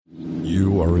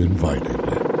you are invited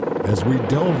as we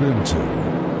delve into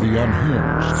the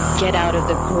unhinged. Get out of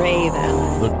the grave,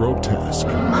 Alan. The grotesque.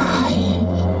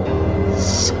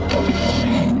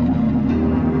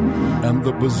 And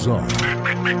the bizarre.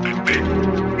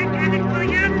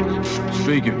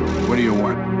 Speaking. What do you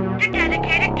want? To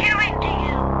dedicate a killing to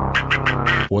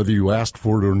you. Whether you asked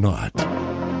for it or not,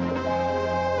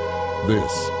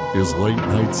 this is Late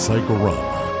Night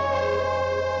Psychorama.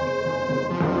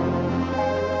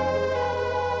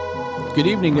 Good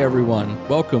evening, everyone.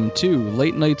 Welcome to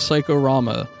Late Night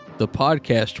Psychorama, the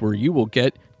podcast where you will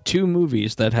get two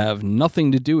movies that have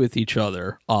nothing to do with each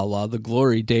other, a la the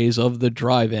glory days of the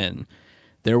drive-in.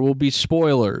 There will be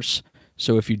spoilers,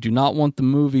 so if you do not want the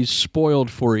movies spoiled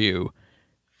for you,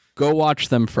 go watch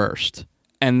them first,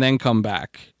 and then come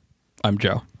back. I'm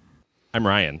Joe. I'm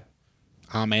Ryan.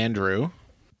 I'm Andrew.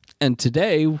 And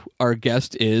today, our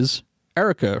guest is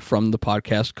Erica from the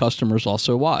podcast Customers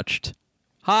Also Watched.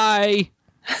 Hi.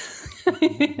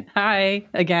 Hi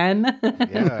again.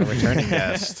 Yeah, returning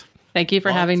guest. Thank you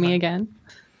for having me again.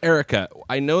 Erica,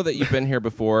 I know that you've been here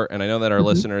before, and I know that our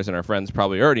listeners and our friends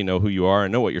probably already know who you are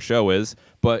and know what your show is,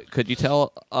 but could you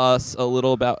tell us a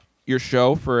little about your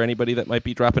show for anybody that might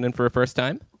be dropping in for a first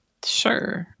time?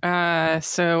 Sure.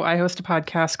 So I host a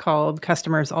podcast called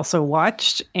Customers Also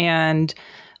Watched, and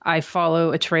I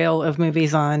follow a trail of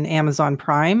movies on Amazon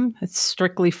Prime. It's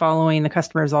strictly following the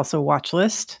Customers Also Watch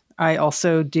list. I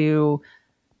also do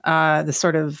the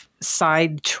sort of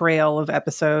side trail of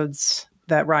episodes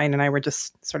that Ryan and I were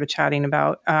just sort of chatting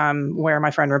about, where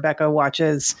my friend Rebecca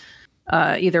watches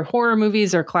either horror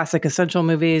movies or classic essential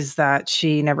movies that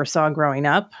she never saw growing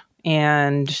up,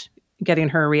 and getting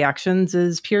her reactions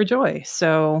is pure joy.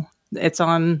 So it's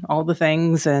on all the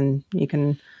things, and you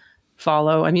can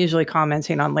follow. I'm usually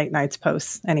commenting on late nights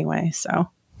posts anyway, so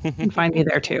you can find me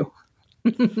there too.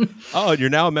 Oh,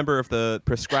 you're now a member of the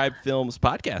Prescribed Films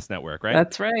Podcast Network, right?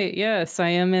 That's right. Yes, I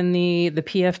am in the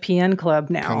PFPN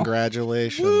club now.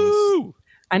 Congratulations. Woo!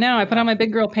 I know. I put on my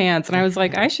big girl pants, and I was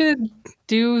like, I should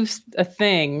do a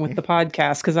thing with the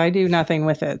podcast because I do nothing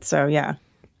with it. So yeah.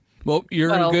 Well,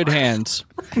 you're in good hands.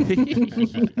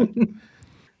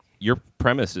 Your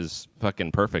premise is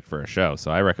fucking perfect for a show, so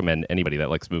I recommend anybody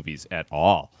that likes movies at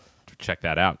all to check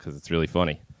that out because it's really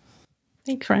funny.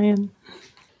 Thanks, Ryan.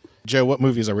 Joe, what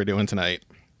movies are we doing tonight?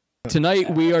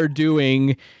 Tonight we are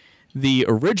doing the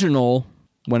original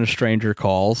When a Stranger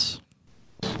Calls.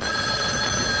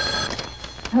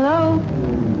 Hello?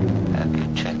 Have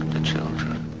you checked the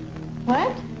children?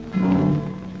 What?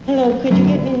 Hello, could you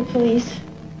get me the police?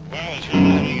 Well, there's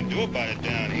nothing you can do about it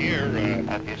down here.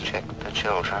 Have you checked the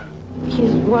children?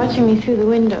 He's watching me through the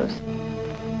windows.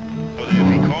 Well, if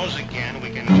he calls again,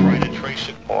 we can try to trace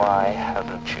it. Why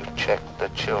haven't you checked the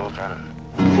children?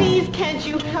 Please, can't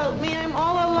you help me? I'm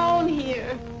all alone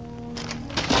here.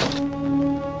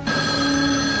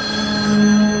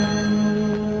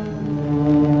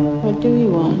 What do you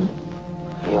want?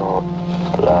 Your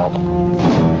blood.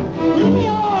 Leave me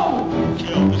alone!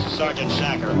 Jill, this is Sergeant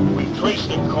Sacker. We've traced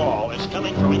the call. It's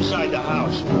coming from inside the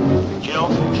house. Jill,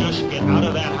 just get out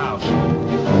of that house.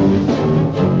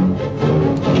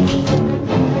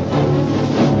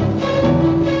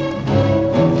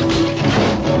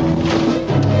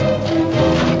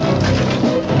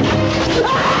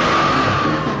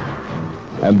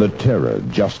 And the terror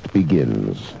just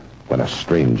begins when a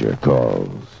stranger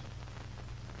calls.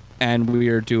 And we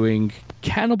are doing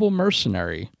Cannibal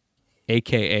Mercenary,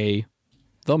 a.k.a.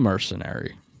 The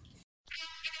Mercenary.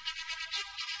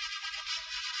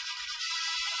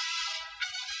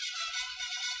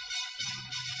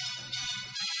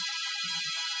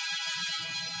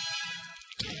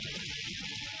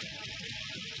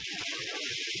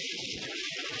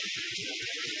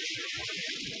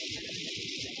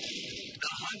 The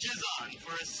hunt is on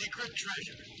for a secret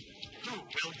treasure. Who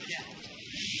will get?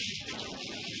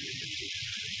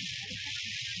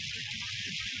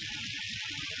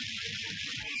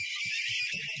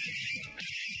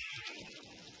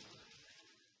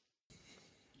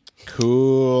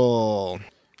 Cool.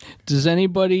 Does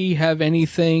anybody have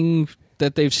anything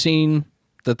that they've seen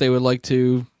that they would like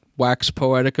to wax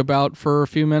poetic about for a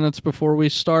few minutes before we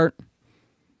start?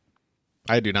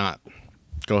 I do not.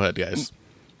 Go ahead, guys.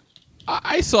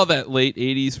 I saw that late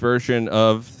 80s version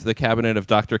of The Cabinet of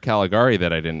Dr. Caligari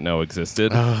that I didn't know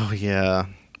existed. Oh, yeah.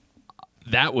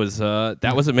 That was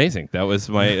amazing. That was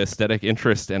my aesthetic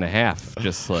interest and a half,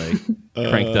 just like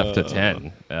cranked up to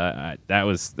 10. That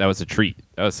was a treat.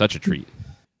 That was such a treat.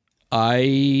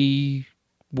 I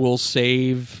will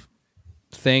save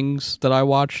things that I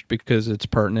watched because it's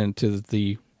pertinent to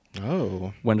the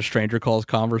Oh. When a Stranger Calls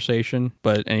conversation.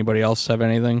 But anybody else have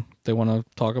anything they want to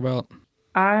talk about?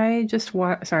 I just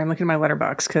sorry, I'm looking at my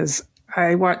letterbox because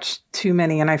I watch too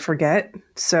many and I forget.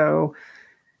 So,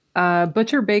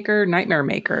 Butcher Baker, Nightmare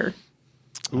Maker.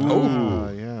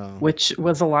 Ooh. Yeah. Which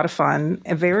was a lot of fun.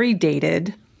 Very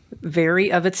dated,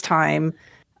 very of its time.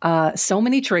 So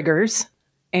many triggers.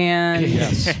 And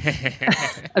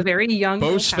a very young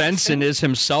Bo Svensson is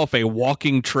himself a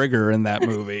walking trigger in that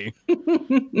movie.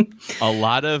 A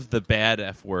lot of the bad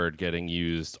F word getting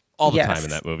used all the time in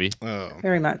that movie. Oh.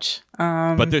 Very much.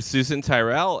 But there's Susan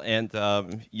Tyrell and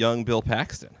young Bill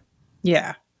Paxton.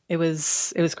 Yeah, it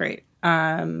was great.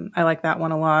 I like that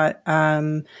one a lot.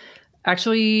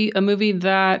 Actually, a movie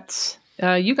that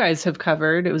you guys have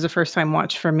covered. It was a first time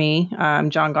watch for me.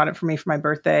 John got it for me for my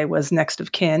birthday. Was Next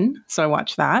of Kin, so I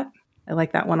watched that. I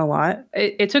like that one a lot.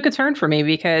 It took a turn for me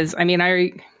because I mean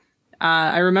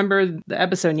I remember the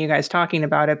episode and you guys talking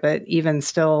about it, but even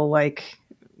still, like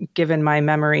given my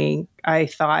memory, I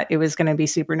thought it was going to be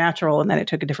supernatural, and then it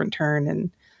took a different turn,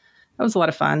 and that was a lot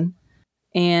of fun.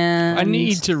 And I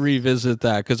need to revisit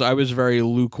that because I was very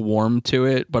lukewarm to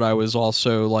it, but I was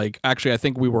also like, actually, I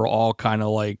think we were all kind of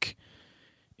like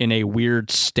in a weird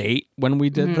state when we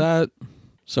did that.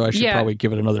 So I should probably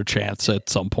give it another chance at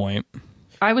some point.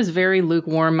 I was very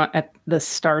lukewarm at the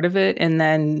start of it. And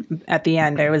then at the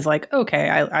end, I was like, okay,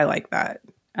 I like that.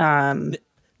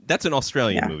 That's an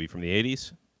Australian movie from the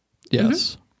 80s.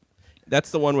 Yes.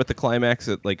 That's the one with the climax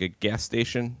at like a gas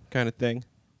station kind of thing.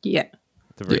 Yeah.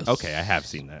 Okay, I have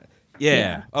seen that.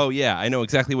 Yeah. Oh, yeah. I know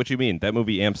exactly what you mean. That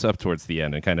movie amps up towards the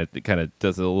end and kind of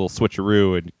does a little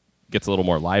switcheroo and gets a little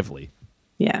more lively.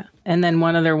 Yeah. And then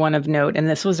one other one of note, and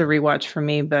this was a rewatch for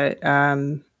me, but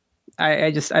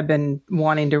I've been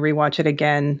wanting to rewatch it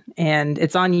again, and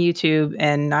it's on YouTube,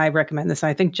 and I recommend this.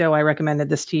 I think, Joe, I recommended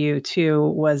this to you too,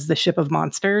 was The Ship of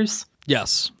Monsters.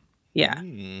 Yes. Yeah.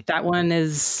 That one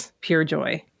is pure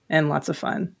joy and lots of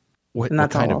fun. What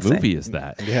kind of movie is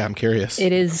that? Yeah, I'm curious.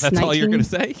 It is. That's all you're going to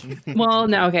say? Well,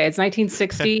 no. Okay. It's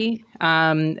 1960.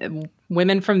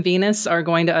 Women from Venus are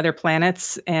going to other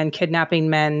planets and kidnapping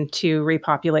men to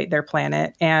repopulate their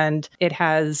planet. And it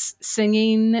has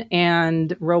singing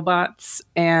and robots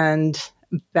and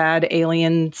bad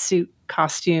alien suit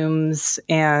costumes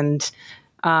and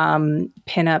Mexican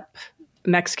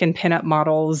pinup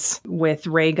models with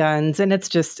ray guns. And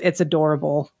it's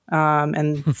adorable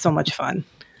and so much fun.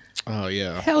 Oh,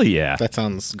 yeah. Hell yeah. That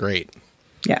sounds great.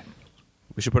 Yeah.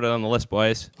 We should put it on the list,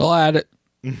 boys. I'll add it.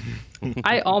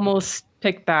 I almost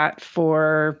picked that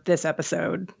for this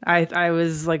episode. I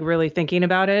was like really thinking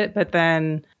about it, but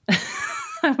then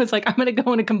I was like, I'm going to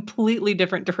go in a completely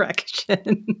different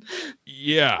direction.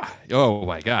 Yeah. Oh,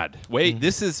 my God. Wait,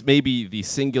 this is maybe the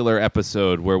singular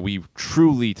episode where we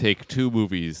truly take two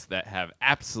movies that have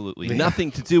absolutely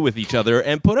nothing to do with each other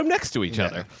and put them next to each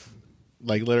other.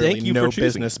 Like literally no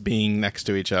business being next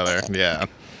to each other. Yeah.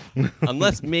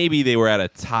 Unless maybe they were at a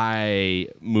Thai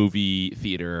movie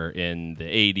theater in the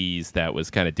 80s that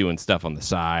was kind of doing stuff on the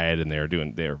side and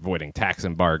they're avoiding tax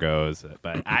embargoes.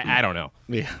 But I don't know.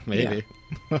 Yeah, maybe.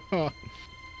 Yeah.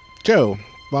 Joe,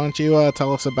 why don't you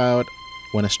tell us about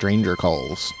When a Stranger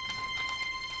Calls?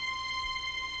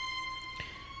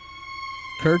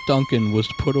 Kurt Duncan was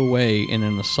put away in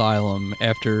an asylum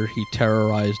after he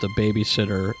terrorized a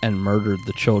babysitter and murdered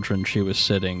the children she was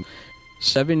sitting.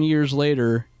 7 years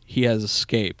later, he has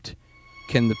escaped.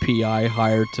 Can the PI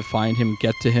hired to find him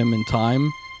get to him in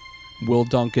time? Will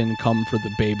Duncan come for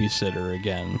the babysitter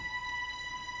again?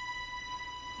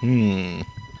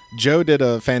 Joe did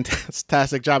a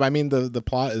fantastic job. I mean, the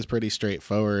plot is pretty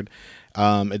straightforward.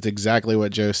 It's exactly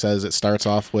what Joe says. It starts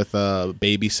off with a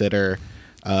babysitter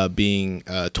being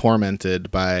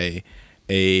tormented by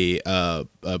a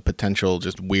potential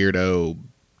just weirdo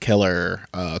killer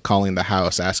calling the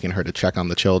house, asking her to check on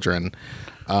the children.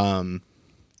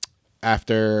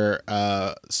 After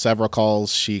several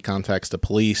calls, she contacts the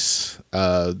police.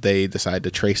 They decide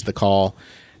to trace the call,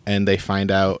 and they find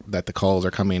out that the calls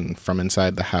are coming from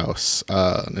inside the house.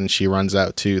 And she runs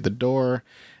out to the door,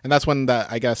 and that's when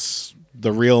I guess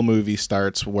the real movie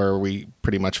starts, where we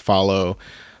pretty much follow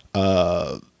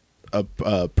a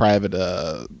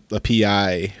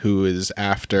PI who is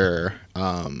after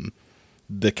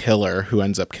the killer who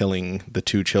ends up killing the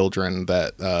two children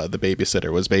that the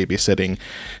babysitter was babysitting.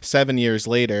 7 years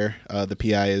later, the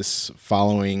PI is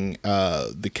following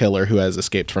the killer who has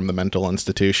escaped from the mental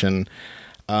institution.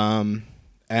 And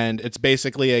it's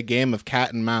basically a game of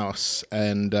cat and mouse.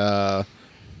 And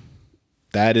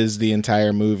that is the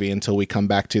entire movie until we come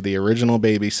back to the original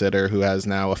babysitter, who has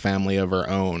now a family of her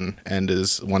own and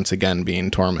is once again being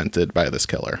tormented by this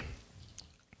killer.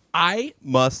 I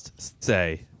must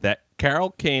say that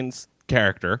Carol Kane's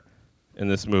character in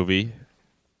this movie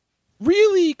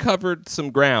really covered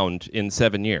some ground in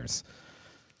 7 years.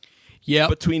 Yeah.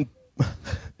 Between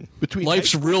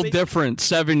life's real different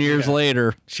 7 years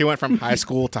later. She went from high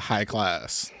school to high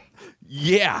class.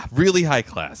 Yeah, really high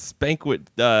class. Banquet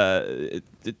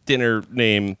dinner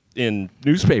name in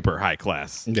newspaper high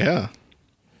class. Yeah.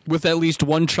 With at least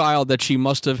one child that she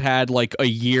must have had like a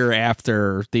year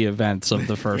after the events of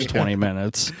the first 20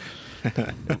 minutes.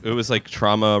 It was like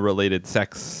trauma-related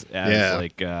sex as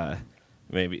like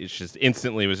maybe it's just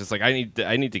instantly was just like I need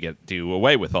to do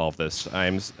away with all of this.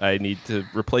 I need to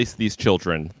replace these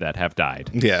children that have died.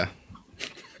 Yeah.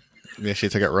 Yeah, she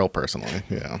took it real personally.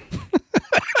 Yeah.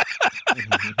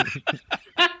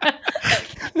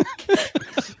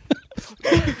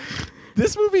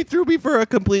 This movie threw me for a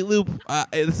complete loop.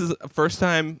 This is a first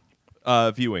time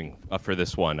viewing for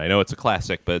this one. I know it's a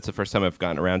classic, but it's the first time I've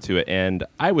gotten around to it, and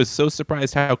I was so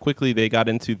surprised how quickly they got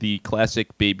into the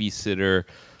classic babysitter,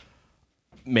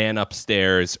 man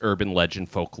upstairs, urban legend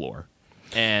folklore.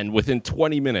 And within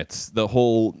 20 minutes, the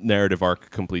whole narrative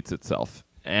arc completes itself.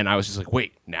 And I was just like,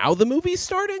 wait, now the movie's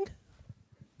starting?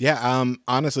 Yeah,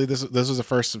 honestly, this was a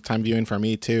first time viewing for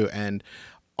me too, and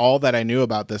all that I knew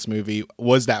about this movie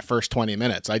was that first 20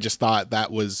 minutes. I just thought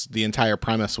that was the entire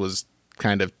premise was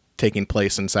kind of taking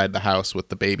place inside the house with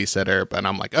the babysitter, but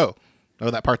I'm like, oh,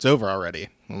 that part's over already.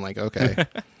 I'm like, okay.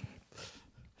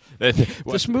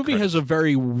 This movie has a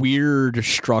very weird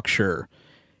structure.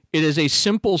 It is a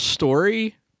simple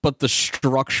story, but the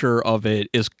structure of it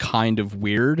is kind of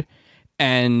weird,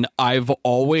 and I've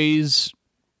always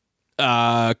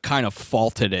kind of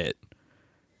faulted it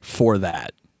for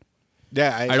that.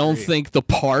 Yeah, I don't think the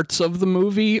parts of the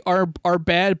movie are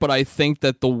bad, but I think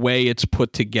that the way it's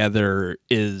put together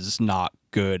is not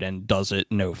good and does it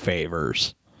no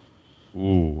favors.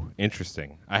 Ooh,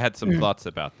 interesting. I had some thoughts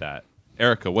about that.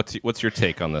 Erica, what's your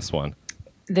take on this one?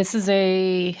 This is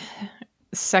a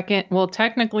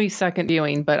technically second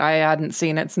viewing, but I hadn't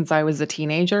seen it since I was a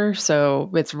teenager, so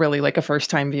it's really like a first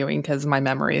time viewing because my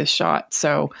memory is shot.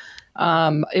 So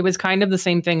it was kind of the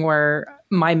same thing where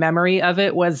my memory of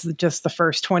it was just the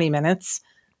first 20 minutes.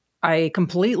 I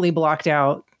completely blocked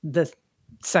out the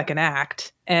second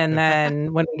act. And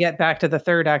then when we get back to the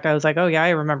third act, I was like, oh yeah, I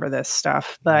remember this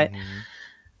stuff. But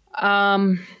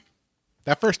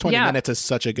that first 20 minutes is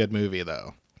such a good movie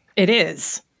though. It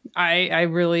is. I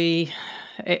really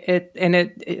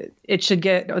it should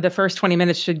get, the first 20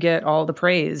 minutes should get all the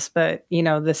praise, but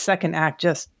the second act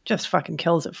just fucking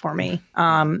kills it for me.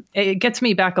 It gets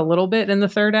me back a little bit in the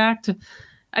third act.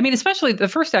 I mean, especially the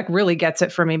first act really gets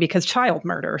it for me because child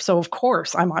murder. So of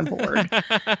course I'm on board.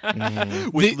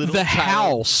 The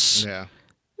house,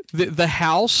 the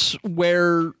house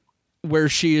where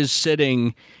she is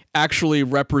sitting actually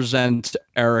represents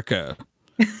Erica.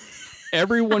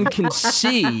 Everyone can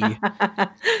see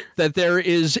that there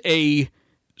is a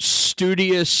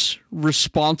studious,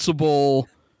 responsible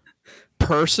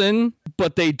person,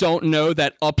 but they don't know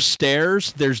that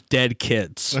upstairs there's dead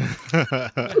kids. And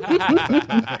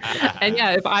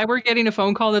yeah, if I were getting a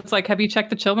phone call that's like, have you checked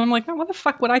the children? I'm like, oh, what the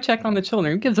fuck would I check on the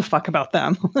children? Who gives a fuck about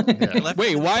them?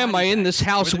 Wait, why am I in this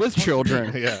house with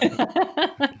children?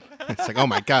 It's like, oh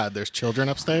my God, there's children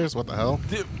upstairs? What the hell?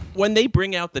 When they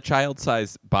bring out the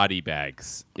child-sized body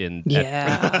bags in... and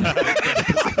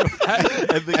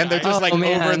they're just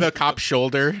over the cop's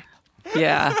shoulder.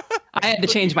 Yeah. I had to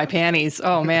change my panties.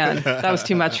 Oh man, that was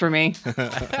too much for me.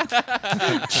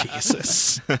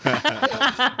 Jesus.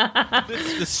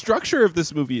 The structure of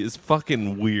this movie is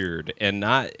fucking weird and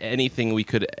not anything we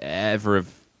could ever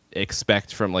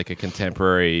expect from like a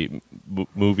contemporary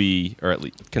movie, or at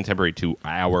least contemporary to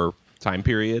our time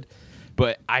period.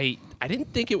 But I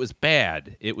didn't think it was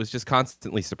bad. It was just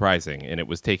constantly surprising, and it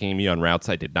was taking me on routes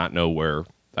I did not know where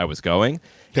I was going.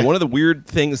 And one of the weird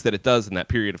things that it does in that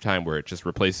period of time where it just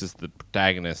replaces the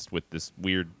protagonist with this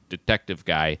weird detective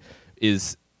guy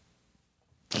is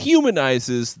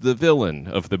humanizes the villain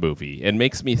of the movie and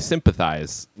makes me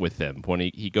sympathize with him when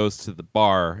he goes to the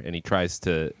bar and he tries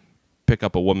to pick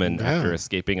up a woman after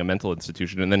escaping a mental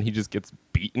institution, and then he just gets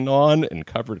beaten on and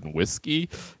covered in whiskey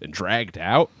and dragged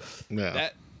out.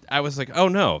 I was like, oh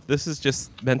no, this is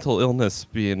just mental illness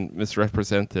being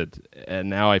misrepresented, and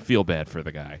now I feel bad for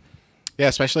the guy. Yeah,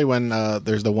 especially when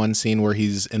there's the one scene where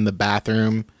he's in the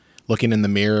bathroom looking in the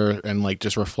mirror and like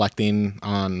just reflecting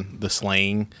on the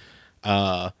slaying,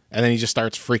 and then he just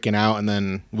starts freaking out, and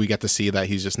then we get to see that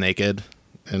he's just naked.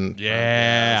 And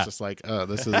it's just like, oh,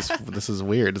 this is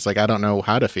weird. It's like, I don't know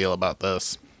how to feel about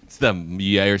this.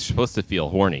 Yeah, you're supposed to feel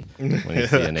horny when you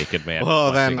see a naked man.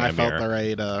 Well, then flashing in I a felt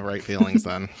mirror. the right feelings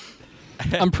then.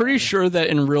 I'm pretty sure that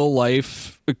in real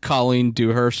life, Colleen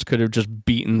Dewhurst could have just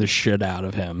beaten the shit out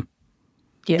of him.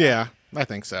 Yeah, I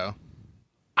think so.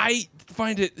 I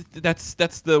find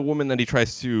that's the woman that he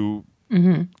tries to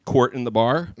court in the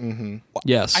bar. Mm-hmm.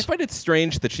 Yes. I find it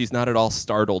strange that she's not at all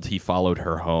startled he followed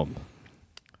her home.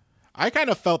 I kind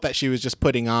of felt that she was just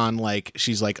putting on, like,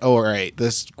 she's like, oh, all right,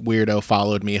 this weirdo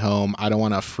followed me home. I don't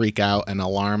want to freak out and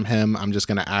alarm him. I'm just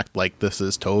going to act like this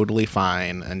is totally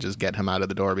fine and just get him out of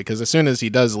the door. Because as soon as he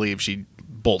does leave, she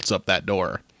bolts up that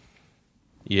door.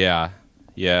 Yeah,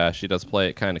 she does play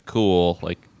it kind of cool.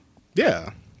 Like, yeah,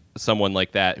 someone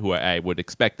like that who I would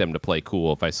expect them to play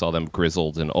cool if I saw them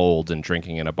grizzled and old and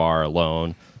drinking in a bar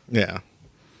alone. Yeah.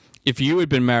 If you had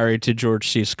been married to George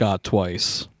C. Scott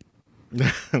twice.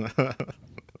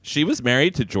 She was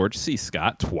married to George C.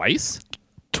 Scott twice?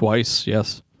 Twice,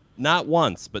 yes. Not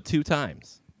once, but 2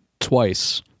 times.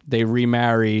 Twice. They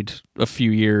remarried a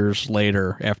few years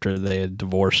later after they had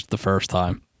divorced the first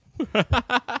time.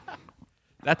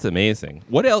 That's amazing.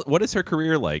 What else? What is her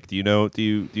career like? Do you know? Do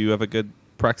you have a good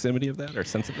proximity of that or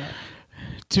sense of that?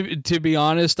 To be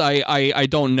honest, I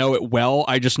don't know it well.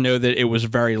 I just know that it was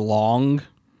very long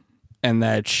and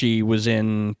that she was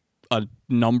in a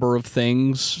number of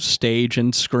things, stage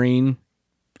and screen.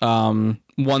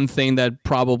 One thing that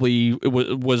probably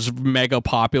was mega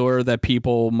popular that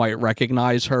people might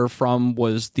recognize her from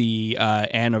was the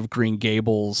Anne of Green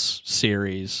Gables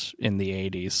series in the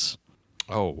 80s.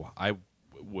 Oh, I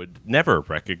would never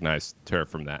recognize her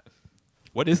from that.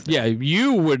 What is that? Yeah,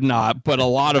 you would not, but a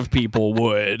lot of people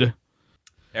would.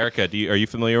 Erica, are you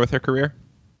familiar with her career?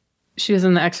 She was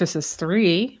in The Exorcist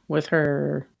 3 with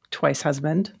her twice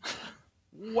husband.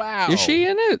 Wow. Is she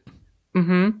in it?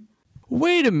 Mm-hmm.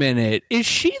 Wait a minute. Is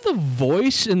she the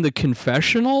voice in The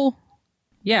Confessional?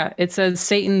 Yeah, it says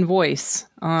Satan voice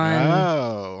on...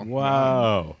 Oh.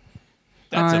 Wow.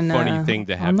 That's a funny thing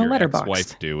to have your Letterboxd.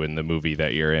 ex-wife do in the movie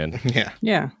that you're in. Yeah.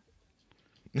 Yeah.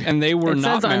 And they were It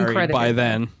not says married uncredited. by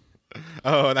then.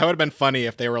 Oh, that would have been funny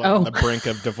if they were like on the brink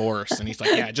of divorce. And he's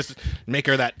like, yeah, just make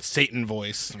her that Satan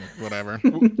voice. Whatever.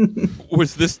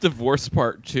 Was this divorce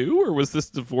part 2 or was this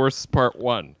divorce part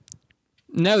 1?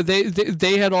 No,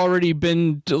 they had already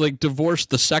been like divorced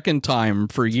the second time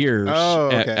for years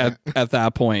at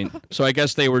that point. So I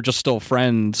guess they were just still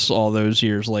friends all those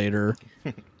years later.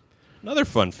 Another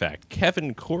fun fact,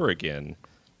 Kevin Corrigan,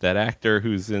 that actor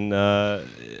who's in a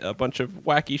bunch of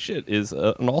wacky shit, is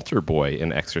an altar boy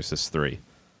in Exorcist 3.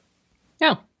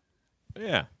 Yeah.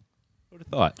 Yeah. Who would have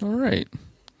thought? All right.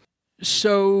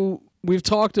 So we've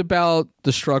talked about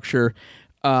the structure.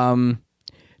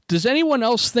 Does anyone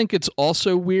else think it's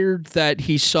also weird that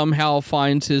he somehow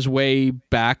finds his way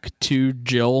back to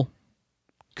Jill?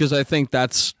 Because I think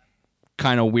that's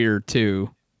kind of weird too.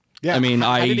 Yeah, I mean,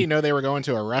 how did he know they were going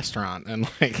to a restaurant and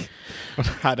like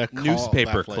how to call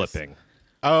Newspaper that place? clipping.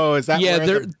 Oh, is that Yeah,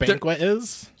 where the banquet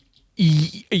is?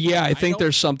 Yeah, I think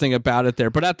there's something about it there.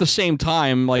 But at the same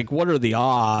time, like, what are the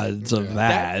odds of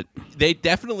that? They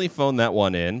definitely phoned that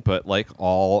one in, but like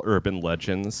all urban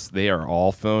legends, they are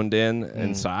all phoned in.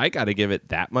 And so I got to give it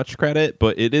that much credit,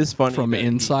 but it is funny. From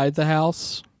inside the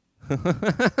house?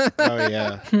 Oh,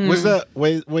 yeah. Was the,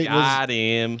 wait, got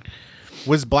him.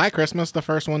 Was Black Christmas the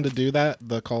first one to do that?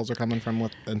 The calls are coming from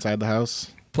inside the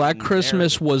house? Black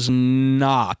Christmas was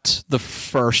not the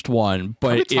first one, but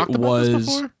Have we talked it about this was.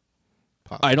 before?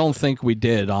 I don't think we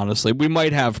did, honestly. We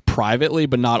might have privately,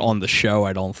 but not on the show,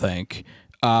 I don't think.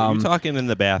 Are you talking in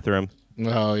the bathroom?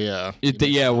 Oh, yeah.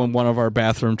 Yeah, when one of our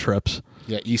bathroom trips.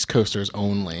 Yeah, East Coasters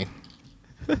only.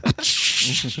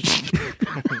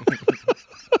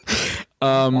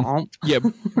 Yeah,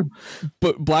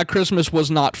 but Black Christmas was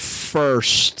not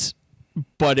first,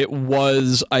 but it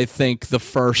was, I think, the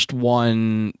first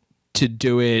one to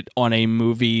do it on a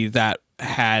movie that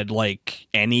had like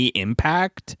any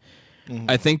impact.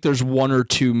 I think there's one or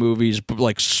two movies,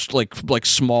 like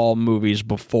small movies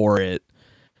before it,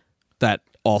 that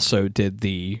also did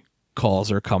the calls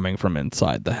are coming from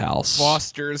inside the house.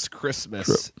 Foster's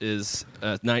Christmas is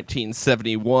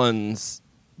 1971's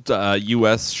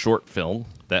U.S. short film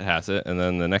that has it, and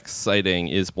then the next sighting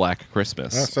is Black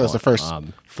Christmas. Oh, so it's the first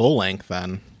full length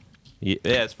then. Yeah,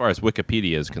 as far as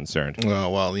Wikipedia is concerned. Oh,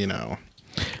 well, you know.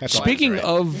 Speaking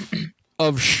of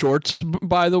shorts,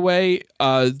 by the way,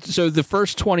 so the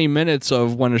first 20 minutes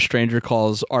of When a Stranger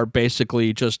Calls are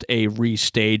basically just a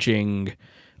restaging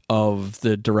of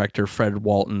the director Fred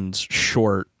Walton's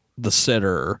short, The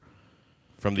Sitter.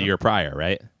 From the year prior,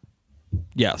 right?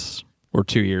 Yes. or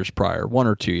 2 years prior, 1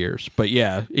 or 2 years. But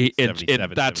yeah,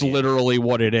 that's 78. literally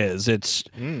what it is. It's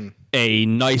a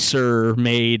nicer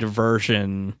made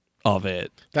version of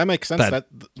it. That makes sense.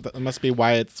 That must be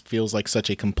why it feels like such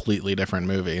a completely different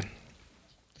movie.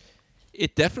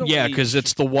 It definitely... Yeah, because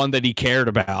it's the one that he cared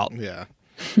about. Yeah.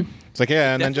 It's like,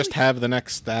 yeah, and then just have the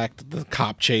next act, the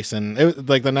cop chasing.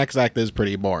 The next act is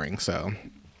pretty boring, so...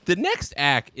 The next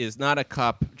act is not a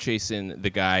cop chasing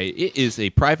the guy. It is a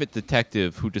private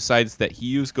detective who decides that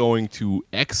he is going to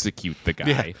execute the guy.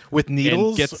 Yeah, with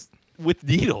needles? With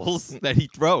needles that he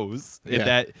throws. Yeah. And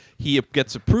that he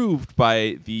gets approved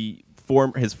by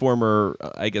his former,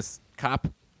 I guess, cop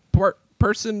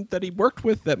person that he worked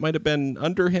with that might have been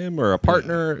under him, or a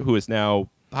partner who is now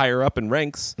higher up in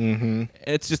ranks. Mm-hmm.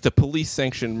 It's just a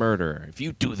police-sanctioned murder. If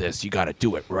you do this, you got to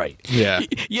do it right. Yeah.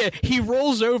 He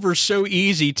rolls over so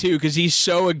easy, too, because he's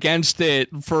so against it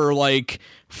for,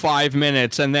 5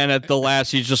 minutes, and then at the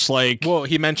last, he's just like... Well,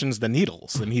 he mentions the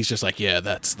needles, and he's just like, yeah,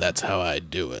 that's how I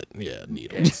do it. Yeah,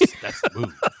 needles. That's the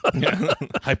move.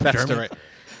 That's the right...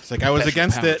 It's like, I was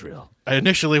against it. I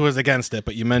initially was against it,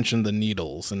 but you mentioned the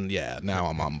needles, and yeah, now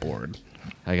I'm on board.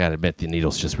 I gotta admit, the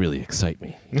needles just really excite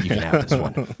me. You can have this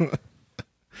one.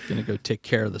 Gonna go take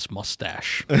care of this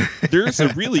mustache. There's a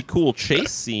really cool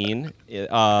chase scene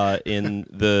in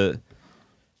the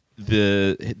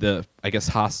I guess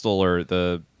hostel or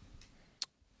the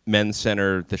men's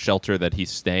center, the shelter that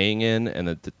he's staying in, and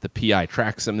the PI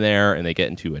tracks him there, and they get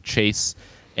into a chase,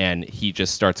 and he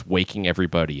just starts waking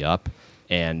everybody up,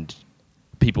 and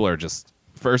people are just...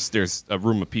 First, there's a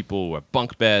room of people who have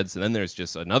bunk beds, and then there's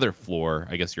just another floor.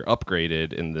 I guess you're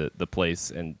upgraded in the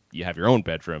place, and you have your own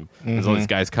bedroom. There's all these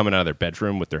guys coming out of their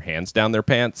bedroom with their hands down their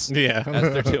pants. Yeah.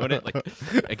 As they're doing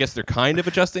it. I guess they're kind of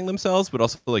adjusting themselves, but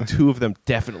also, two of them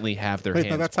definitely have their hands.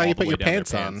 No, that's how you put your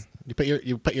pants on.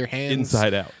 You put your hands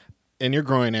inside out in your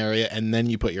groin area, and then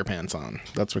you put your pants on.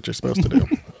 That's what you're supposed to do.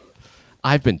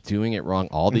 I've been doing it wrong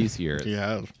all these years.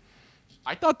 Yeah.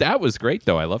 I thought that was great,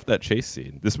 though. I love that chase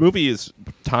scene. This movie is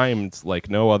timed like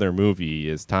no other movie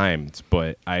is timed,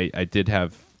 but I did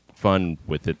have fun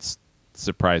with its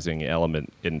surprising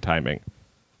element in timing.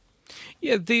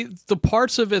 Yeah, the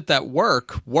parts of it that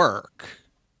work,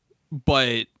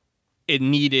 but it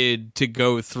needed to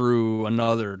go through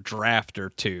another draft or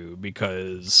two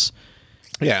because...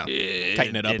 Yeah,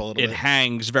 tighten it up a little bit. It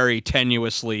hangs very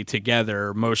tenuously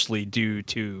together, mostly due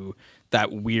to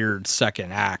that weird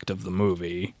second act of the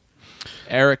movie.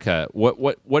 Erica,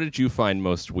 what did you find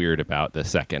most weird about the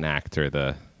second act or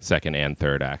the second and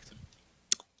third act?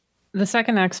 The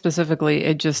second act specifically,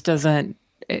 it just doesn't...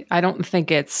 I don't think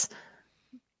there's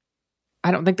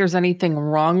anything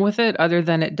wrong with it other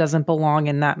than it doesn't belong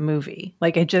in that movie.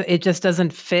 It just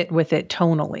doesn't fit with it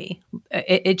tonally.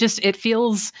 It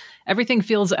feels... Everything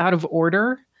feels out of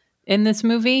order in this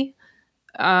movie.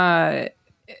 Yeah.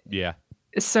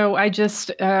 So I just,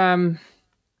 and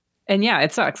yeah,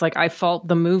 it sucks. I fault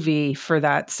the movie for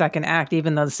that second act,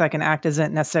 even though the second act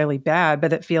isn't necessarily bad,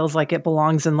 but it feels like it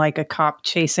belongs in a cop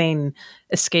chasing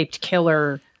escaped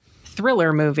killer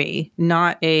thriller movie,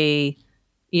 not a,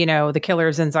 the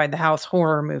killer's inside the house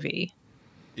horror movie.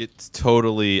 It's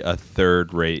totally a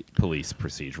third-rate police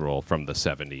procedural from the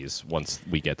 70s once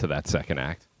we get to that second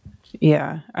act.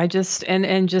 Yeah, I just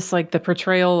and just the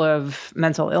portrayal of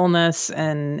mental illness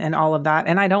and all of that,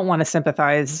 and I don't want to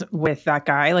sympathize with that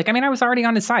guy. I was already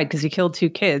on his side because he killed 2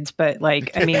 kids, but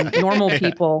normal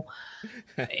people,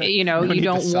 you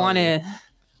don't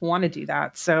want to do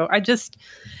that. So I just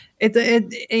it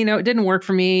didn't work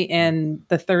for me. And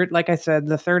the third, like I said,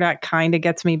 the third act kind of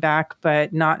gets me back,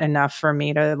 but not enough for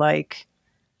me to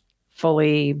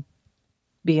fully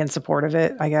be in support of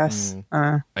it, I guess.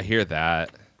 I hear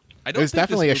that. There's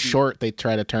definitely a short they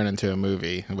try to turn into a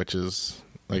movie, which is,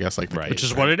 I guess, right. Which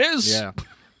is what it is. Yeah.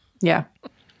 Yeah.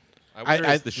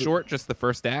 Is the short just the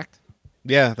first act?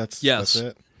 Yeah, that's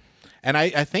it. And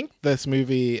I think this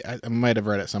movie, I might have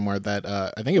read it somewhere that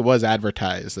I think it was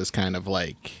advertised as kind of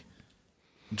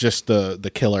just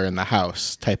the killer in the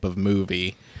house type of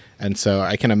movie. And so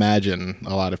I can imagine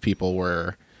a lot of people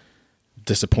were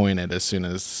disappointed as soon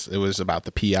as it was about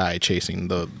the PI chasing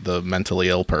the mentally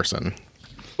ill person.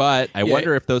 But I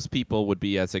wonder if those people would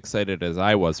be as excited as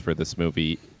I was for this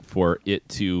movie for it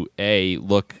to, A,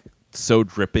 look so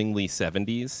drippingly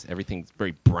 70s. Everything's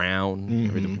very brown,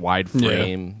 everything wide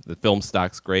frame. The film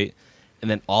stock's great.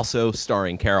 And then also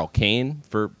starring Carol Kane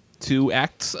for 2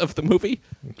 acts of the movie.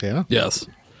 Yeah. Yes.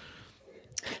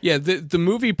 Yeah, the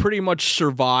movie pretty much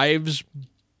survives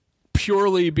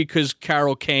purely because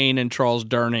Carol Kane and Charles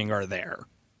Durning are there.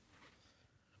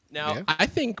 Now, I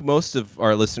think most of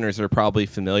our listeners are probably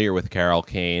familiar with Carol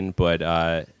Kane, but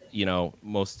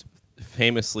most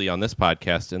famously on this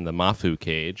podcast in the Mafu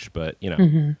Cage, but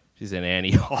she's in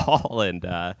Annie Hall and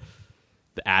the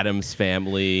Addams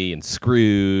Family and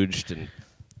Scrooged and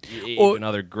even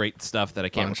other great stuff that I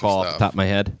can't recall off the top of my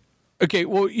head. Okay,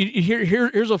 well,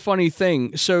 here's a funny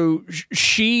thing. So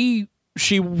she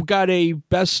got a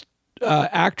Best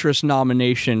Actress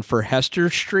nomination for Hester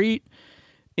Street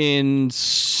in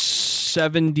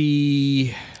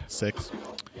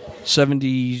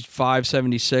 75,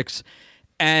 76.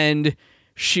 And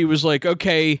she was like,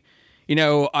 okay,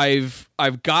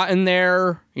 I've gotten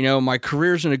there, my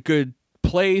career's in a good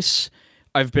place.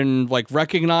 I've been like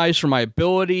recognized for my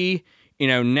ability.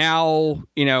 Now,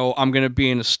 I'm going to be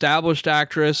an established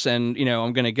actress and,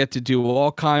 I'm going to get to do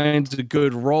all kinds of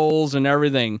good roles and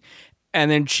everything. And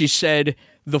then she said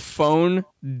the phone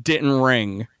didn't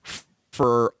ring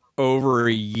for over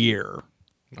a year.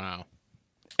 Wow.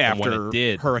 After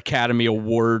her Academy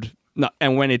Award. No,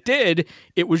 and when it did,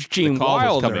 it was Gene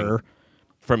Wilder.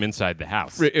 From inside the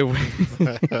house.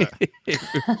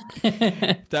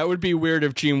 That would be weird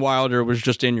if Gene Wilder was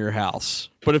just in your house.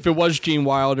 But if it was Gene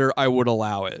Wilder, I would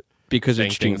allow it because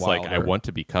it's Gene Wilder. Like, I want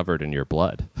to be covered in your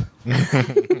blood.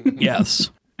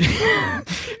 Yes.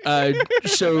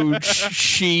 So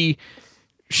she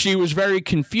was very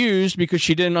confused because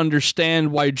she didn't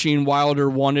understand why Gene Wilder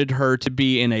wanted her to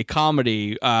be in a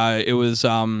comedy. It was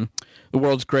The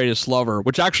World's Greatest Lover,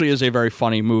 which actually is a very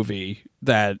funny movie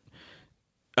that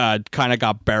kind of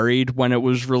got buried when it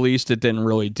was released. It didn't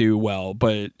really do well,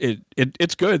 but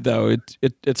it's good though.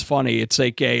 It's funny. It's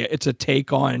like it's a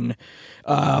take on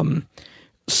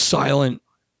silent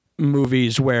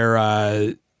movies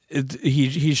where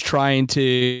he's trying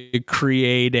to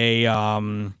create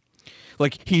a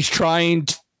he's trying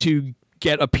to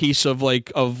get a piece of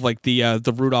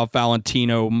the Rudolph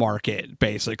Valentino market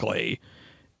basically,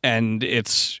 and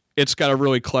it's got a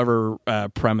really clever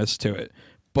premise to it,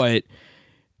 but.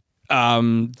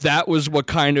 That was what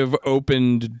kind of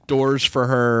opened doors for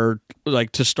her,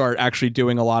 to start actually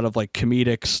doing a lot of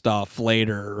comedic stuff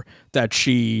later. That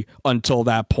she, until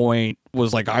that point,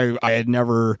 was I had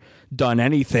never done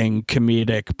anything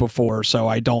comedic before, so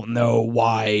I don't know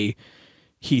why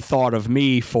he thought of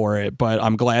me for it, but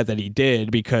I'm glad that he did,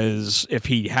 because if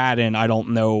he hadn't, I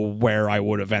don't know where I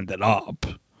would have ended up.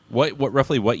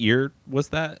 What year was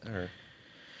that? Or?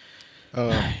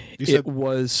 It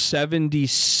was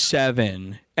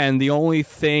 77, and the only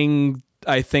thing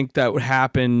I think that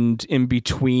happened in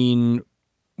between,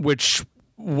 which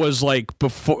was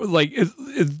before,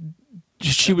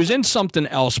 she was in something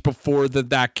else before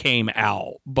that came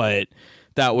out, but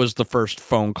that was the first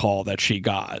phone call that she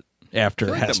got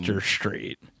after Hester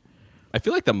Street. I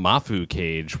feel like the Mafu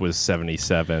Cage was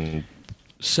 77.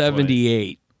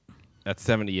 78. That's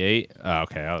 78? Oh,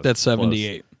 okay. That's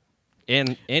 78.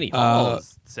 And Annie Hall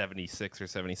is 76 or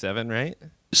 77, right?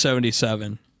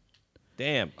 77.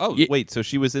 Damn. Oh, wait. So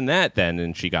she was in that then,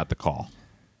 and she got the call.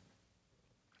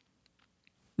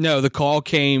 No, the call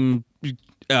came.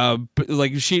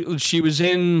 She was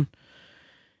in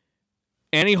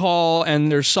Annie Hall,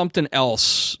 and there's something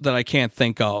else that I can't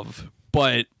think of.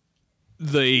 But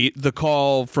the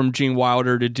call from Gene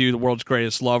Wilder to do The World's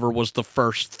Greatest Lover was the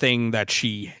first thing that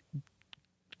she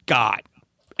got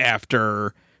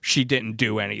after. She didn't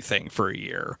do anything for a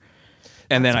year.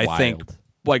 And then I think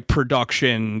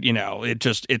production,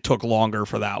 it took longer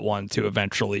for that one to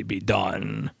eventually be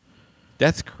done.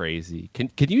 That's crazy.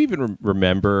 Can you even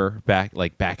remember back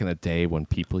in the day when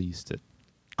people used to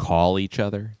call each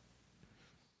other?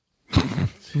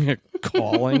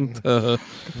 Calling the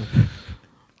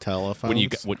telephones. When you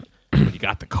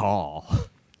got the call.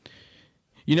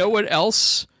 You know what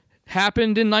else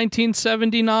happened in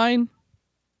 1979?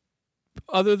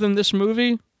 Other than this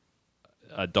movie?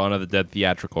 Dawn of the Dead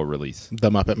theatrical release. The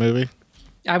Muppet movie?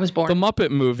 I was born. The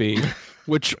Muppet movie,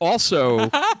 which also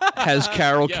has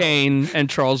Carol Kane and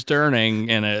Charles Durning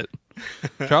in it.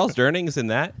 Charles Durning's in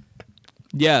that?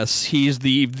 Yes, he's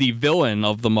the villain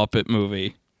of the Muppet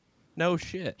movie. No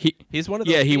shit. He's one of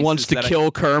those. Yeah, he wants to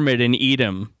kill Kermit and eat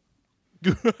him.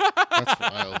 That's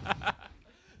wild.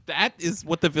 That is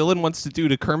what the villain wants to do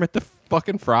to Kermit the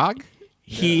fucking Frog?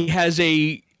 He has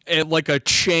a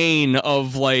chain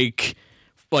of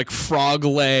frog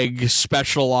leg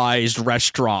specialized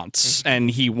restaurants,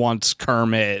 and he wants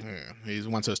Kermit. Yeah, he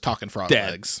wants those talking frog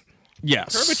dead. legs.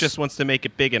 Yes. Kermit just wants to make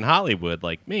it big in Hollywood,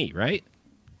 like me, right?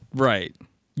 Right.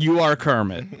 You are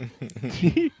Kermit.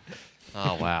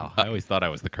 Oh wow! I always thought I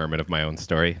was the Kermit of my own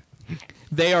story.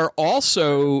 They are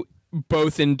also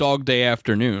both in Dog Day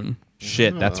Afternoon.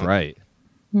 Shit, that's right.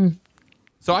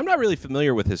 So I'm not really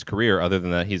familiar with his career, other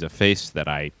than that he's a face that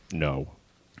I know.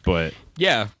 but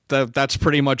yeah, that's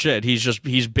pretty much it.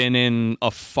 He's been in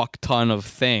a fuck ton of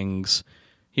things.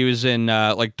 He was in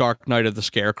like Dark Knight of the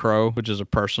Scarecrow, which is a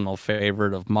personal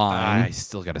favorite of mine. I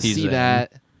still got to He's see in.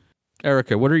 that.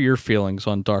 Erica, what are your feelings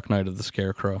on Dark Knight of the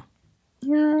Scarecrow?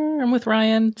 Yeah, I'm with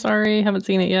Ryan. Sorry, haven't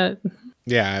seen it yet.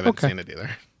 Yeah, I haven't seen it either.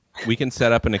 We can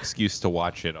set up an excuse to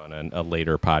watch it on a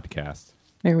later podcast.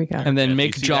 There we go. And then Yeah,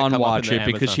 make you see that John come up watch in the it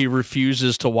because Amazon. he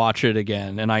refuses to watch it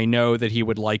again. And I know that he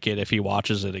would like it if he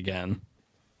watches it again.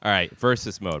 All right,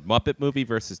 versus mode. Muppet Movie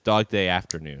versus Dog Day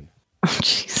Afternoon. Oh,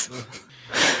 jeez.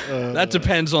 That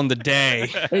depends on the day.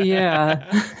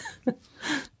 Yeah.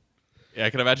 Yeah, I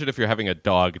can imagine if you're having a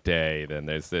dog day, then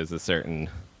there's a certain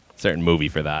movie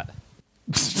for that.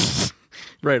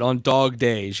 Right, on dog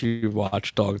days, you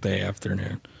watch Dog Day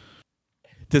Afternoon.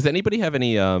 Does anybody have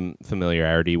any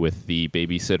familiarity with the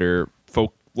babysitter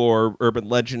folklore urban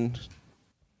legend?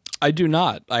 I do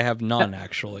not. I have none,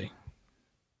 actually.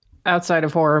 Outside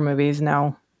of horror movies,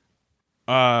 no.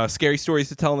 Scary stories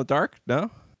to tell in the dark? No?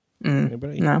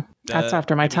 Anybody? No. That's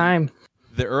after my time.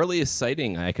 The earliest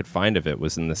sighting I could find of it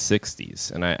was in the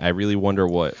 60s, and I really wonder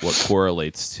what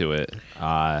correlates to it.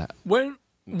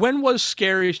 When was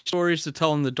Scary Stories to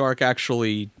Tell in the Dark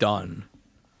actually done?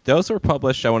 Those were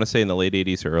published, I want to say, in the late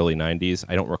 80s or early 90s.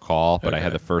 I don't recall, but I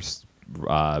had the first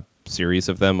series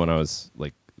of them when I was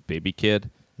like a baby kid.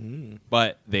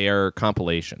 But they are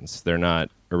compilations. They're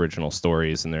not original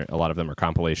stories, and a lot of them are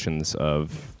compilations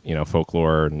of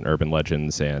folklore and urban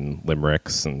legends and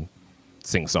limericks and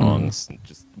sing-songs and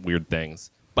just weird things.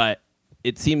 But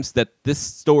it seems that this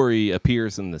story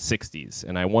appears in the 60s,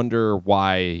 and I wonder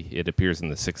why it appears in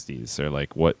the 60s, or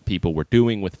like what people were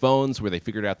doing with phones where they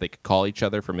figured out they could call each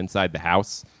other from inside the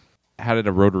house. How did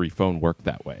a rotary phone work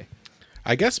that way?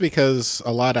 I guess because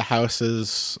a lot of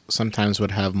houses sometimes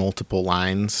would have multiple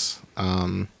lines.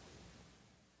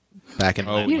 Back in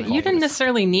You didn't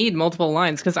necessarily need multiple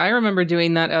lines, because I remember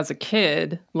doing that as a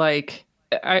kid. Like,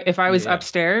 if I was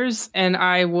upstairs and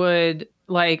I would,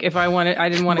 like, if I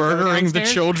didn't want to murdering go the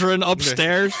children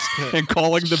upstairs and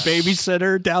calling the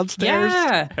babysitter downstairs.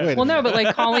 Yeah. Well, no, but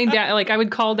like calling down, like I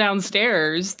would call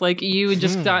downstairs. Like you would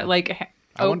just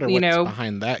I wonder what's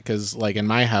behind that, because like in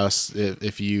my house,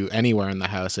 if you anywhere in the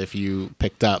house, if you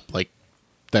picked up, like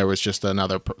there was just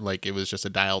it was just a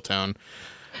dial tone.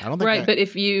 I don't think right, but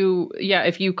if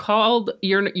you called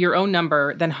your own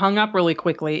number, then hung up really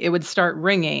quickly, it would start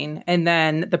ringing, and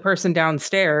then the person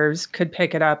downstairs could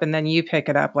pick it up, and then you pick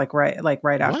it up right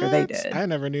after they did. I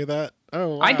never knew that.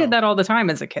 Oh, wow. I did that all the time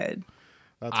as a kid.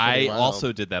 I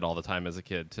also did that all the time as a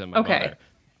kid to my mother.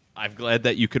 I'm glad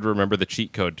that you could remember the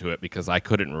cheat code to it, because I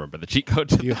couldn't remember the cheat code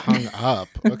to it. You hung up.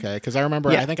 Okay, because I remember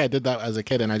I think I did that as a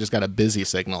kid, and I just got a busy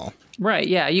signal. Right,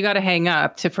 yeah, you got to hang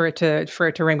up for it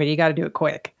to ring, but you got to do it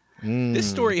quick. This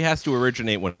story has to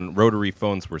originate when rotary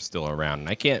phones were still around, and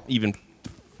I can't even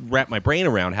wrap my brain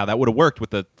around how that would have worked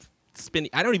with the spinning.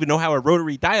 I don't even know how a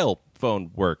rotary dial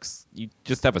phone works. You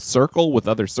just have a circle with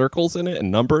other circles in it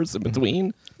and numbers in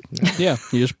between. Yeah,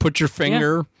 you just put your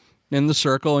finger in the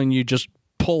circle and you just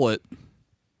pull it.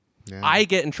 Yeah. I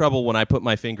get in trouble when I put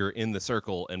my finger in the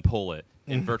circle and pull it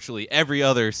in virtually every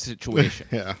other situation.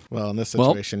 Yeah. Well, in this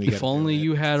situation, if only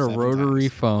you had a rotary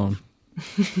phone.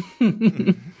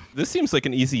 This seems like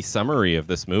an easy summary of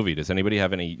this movie. Does anybody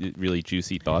have any really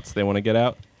juicy thoughts they want to get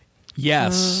out?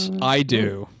 Yes, I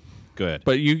do. Good.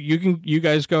 But you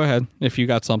guys go ahead if you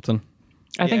got something.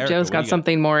 I think Erica, Joe's got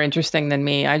something more interesting than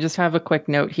me. I just have a quick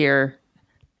note here,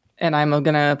 and I'm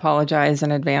going to apologize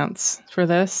in advance for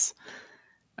this.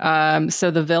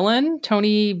 So the villain,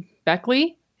 Tony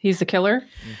Beckley, he's the killer.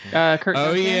 Kurt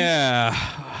Duncan. Yeah.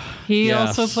 He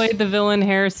also played the villain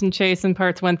Harrison Chase in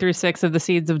parts 1 through 6 of The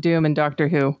Seeds of Doom and Doctor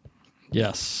Who.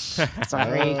 Yes.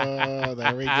 Sorry. Oh,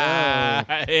 there we go.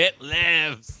 It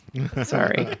lives.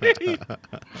 Sorry.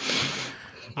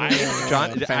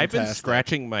 I've been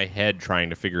scratching my head trying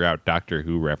to figure out Doctor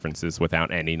Who references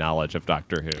without any knowledge of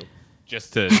Doctor Who.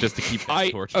 Just to keep that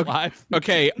torch alive.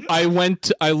 Okay, I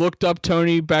looked up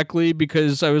Tony Beckley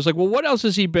because I was like, well, what else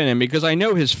has he been in? Because I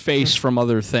know his face from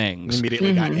other things.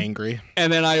 Immediately got angry.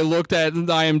 And then I looked at the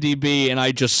IMDb and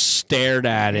I just stared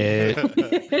at it.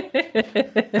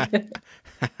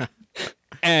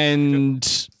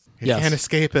 And you can't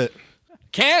escape it.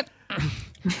 Can't.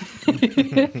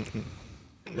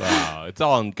 Wow, it's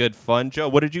all in good fun. Joe,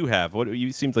 what did you have?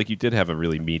 You seemed like you did have a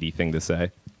really meaty thing to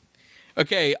say.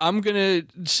 Okay, I'm going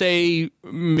to say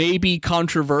maybe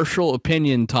controversial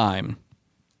opinion time.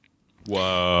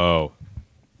 Whoa.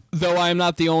 Though I'm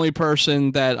not the only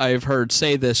person that I've heard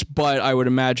say this, but I would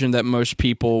imagine that most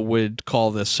people would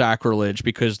call this sacrilege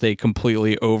because they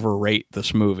completely overrate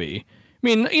this movie.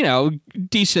 mean,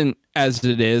 decent as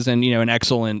it is, and an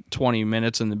excellent 20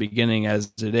 minutes in the beginning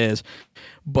as it is,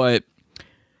 but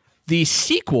the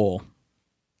sequel,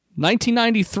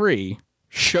 1993,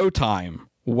 Showtime,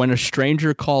 When a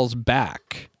Stranger Calls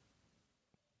Back,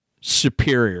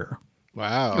 superior.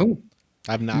 Wow. Ooh.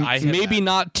 I've not. Maybe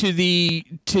not to the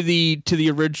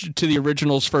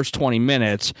original's first 20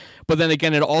 minutes, but then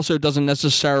again, it also doesn't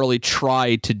necessarily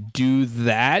try to do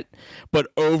that. But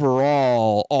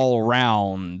overall, all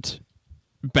around,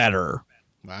 better.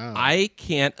 Wow. I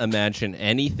can't imagine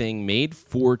anything made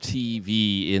for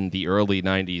TV in the early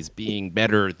 90s being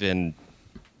better than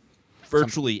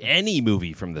virtually any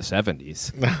movie from the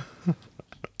 70s.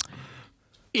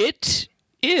 It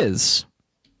is.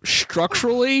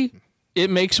 Structurally, it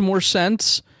makes more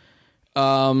sense.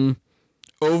 Overall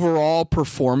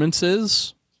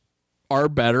performances are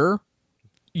better.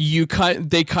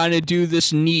 They kind of do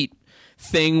this neat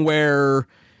thing where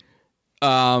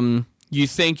you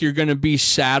think you're going to be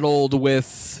saddled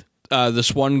with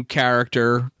this one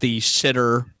character, the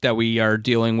sitter that we are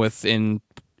dealing with in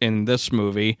this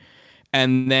movie,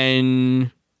 and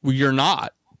then you're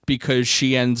not, because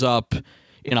she ends up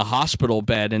in a hospital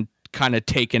bed and kind of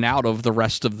taken out of the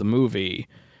rest of the movie,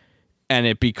 and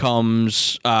it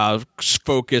becomes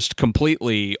focused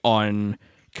completely on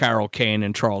Carol Kane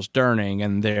and Charles Durning,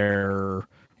 and they're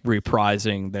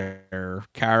reprising their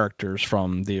characters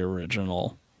from the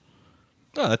original.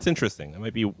 Oh, that's interesting. That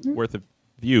might be worth a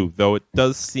view, though it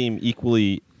does seem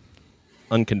equally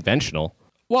unconventional.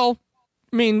 Well,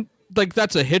 I mean, like,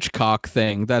 that's a Hitchcock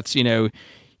thing. That's,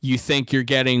 you think you're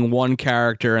getting one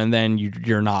character and then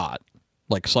you're not.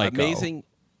 Like Psycho.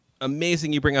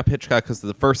 Amazing you bring up Hitchcock, because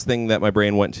the first thing that my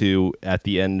brain went to at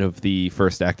the end of the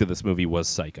first act of this movie was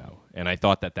Psycho. And I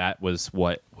thought that was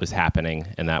what was happening,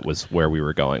 and that was where we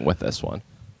were going with this one.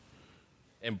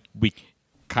 And we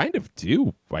kind of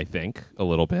do, I think, a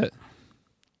little bit.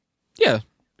 Yeah.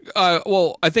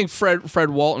 Well, I think Fred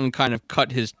Walton kind of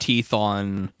cut his teeth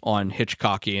on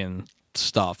Hitchcockian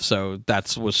stuff, so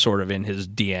that was sort of in his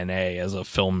DNA as a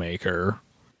filmmaker.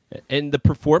 And the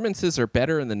performances are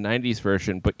better in the 90s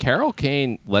version, but Carol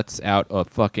Kane lets out a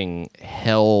fucking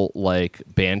hell-like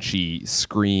banshee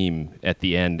scream at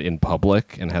the end in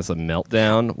public and has a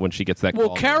meltdown when she gets that call.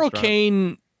 Well,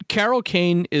 Carol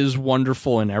Kane is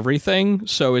wonderful in everything,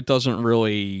 so it doesn't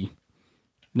really,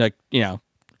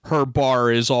 her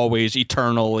bar is always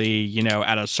eternally,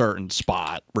 at a certain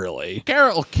spot, really.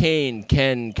 Carol Kane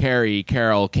can carry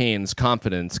Carol Kane's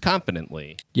confidence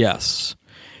confidently. Yes.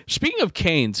 Speaking of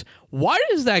canes, why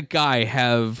does that guy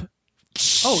have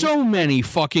so many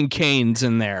fucking canes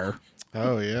in there?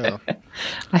 Oh, yeah.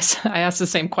 I asked the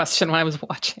same question when I was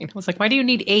watching. I was like, why do you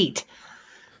need 8?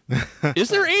 Is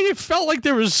there 8? It felt like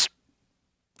there was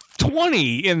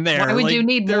 20 in there. Why would you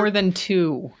need more than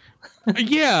 2?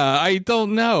 Yeah, I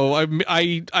don't know.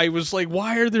 I was like,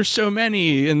 why are there so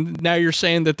many? And now you're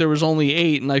saying that there was only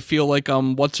 8, and I feel like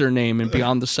what's her name in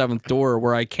Beyond the Seventh Door,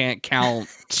 where I can't count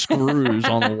screws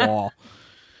on the wall.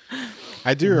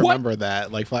 I do remember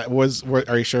that. Like,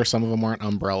 are you sure some of them weren't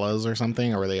umbrellas or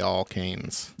something, or were they all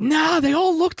canes? Nah, they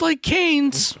all looked like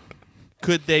canes.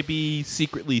 Could they be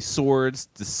secretly swords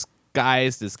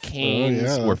disguised as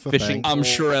canes or fishing? I'm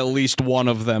sure at least one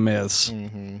of them is.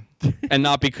 Mm-hmm. And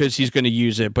not because he's going to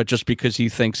use it, but just because he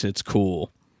thinks it's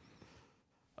cool.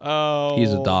 Oh.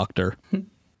 He's a doctor.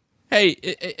 Hey,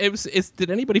 did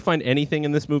anybody find anything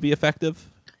in this movie effective?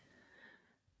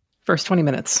 First 20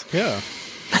 minutes. Yeah.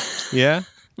 Yeah.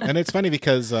 And it's funny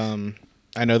because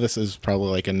I know this is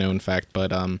probably like a known fact,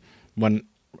 but when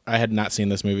I had not seen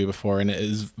this movie before, and it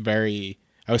is very...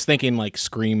 I was thinking like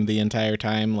Scream the entire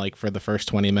time, like for the first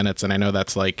 20 minutes, and I know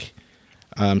that's like...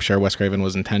 I'm sure Wes Craven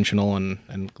was intentional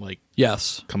and like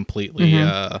yes, completely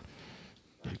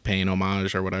paying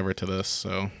homage or whatever to this.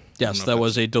 So yes, that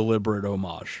was a deliberate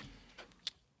homage.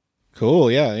 Cool.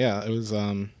 Yeah. It was.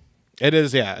 It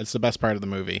is. Yeah, it's the best part of the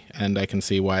movie, and I can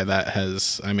see why that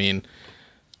has. I mean,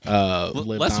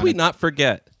 lest we not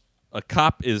forget, a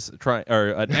cop is trying,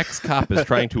 or an ex-cop is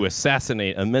trying to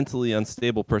assassinate a mentally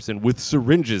unstable person with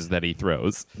syringes that he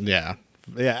throws. Yeah.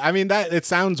 Yeah, I mean that it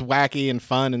sounds wacky and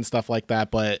fun and stuff like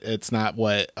that, but it's not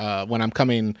what when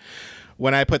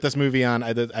I put this movie on,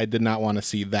 I did not want to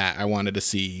see that. I wanted to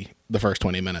see the first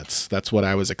 20 minutes. That's what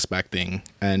I was expecting,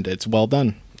 and it's well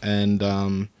done. And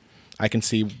I can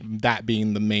see that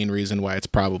being the main reason why it's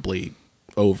probably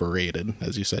overrated,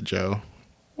 as you said, Joe.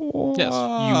 Yes,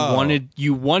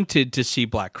 you wanted to see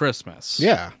Black Christmas.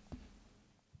 Yeah.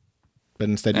 But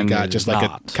instead you got just like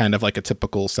not. a kind of like a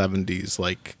typical 70s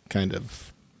like kind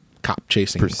of cop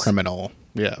chasing criminal.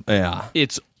 Yeah.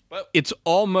 It's It's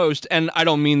almost, and I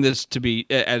don't mean this to be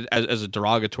as a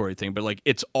derogatory thing, but like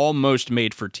it's almost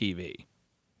made for TV.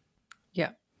 Yeah.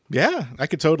 Yeah, I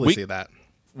could totally see that.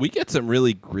 We get some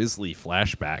really grisly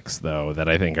flashbacks, though, that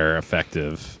I think are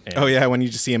effective. Oh, yeah, when you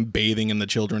just see him bathing in the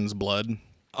children's blood.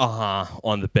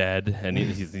 On the bed, and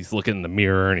he's looking in the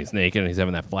mirror, and he's naked, and he's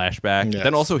having that flashback. Yes.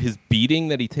 Then also his beating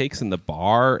that he takes in the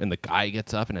bar, and the guy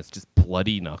gets up, and it's just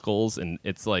bloody knuckles, and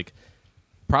it's like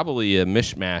probably a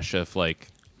mishmash of like,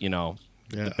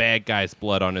 the bad guy's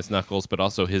blood on his knuckles, but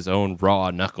also his own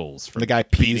raw knuckles. From the guy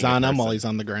pees beating on a him person. while he's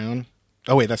on the ground.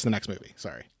 Oh, wait, that's the next movie.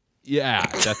 Sorry. Yeah,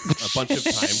 that's a bunch of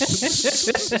times.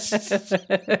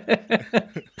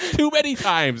 Too many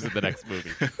times in the next movie.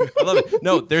 I love it.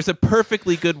 No, there's a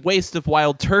perfectly good waste of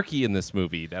wild turkey in this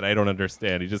movie that I don't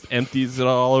understand. He just empties it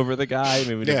all over the guy.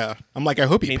 Maybe Yeah. I'm like, I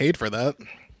hope he paid for that.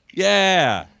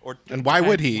 Yeah. And why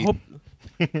would he?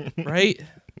 Right?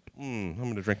 I'm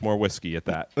going to drink more whiskey at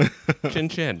that. Chin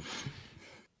chin.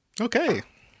 Okay.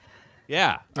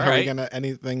 Yeah. All Are we right. gonna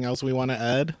anything else we want to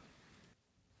add?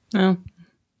 No.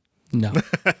 No.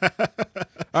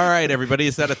 All right, everybody.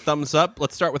 Is that a thumbs up?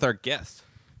 Let's start with our guest.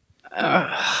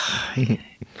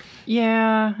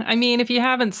 Yeah. I mean, if you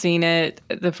haven't seen it,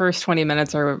 the first 20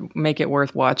 minutes make it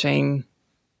worth watching.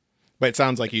 But it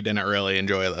sounds like you didn't really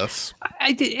enjoy this.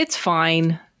 It's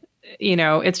fine.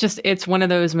 It's one of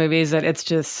those movies that it's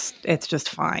just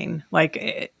fine.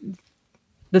 Like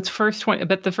the first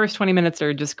 20 minutes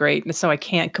are just great. So I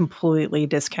can't completely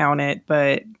discount it,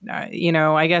 but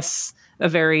I guess a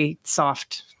very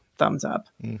soft thumbs up.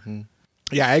 Mm-hmm.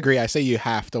 Yeah, I agree. I say you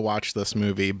have to watch this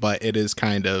movie, but it is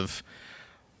kind of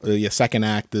the second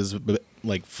act is a bit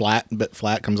flat,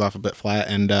 comes off a bit flat,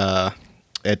 and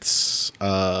it's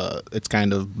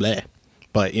kind of bleh.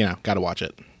 But got to watch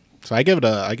it. So I give it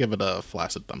a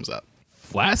flaccid thumbs up.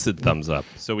 Flaccid thumbs up.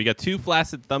 So we got 2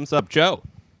 flaccid thumbs up. Joe.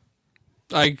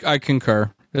 I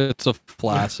concur. It's a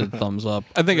flaccid thumbs up.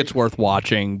 I think it's worth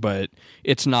watching, but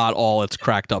it's not all it's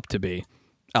cracked up to be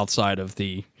outside of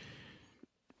the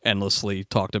endlessly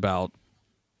talked about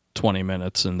 20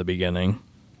 minutes in the beginning.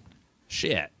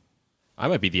 Shit. I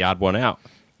might be the odd one out.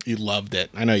 You loved it.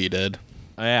 I know you did.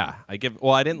 Yeah. I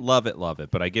didn't love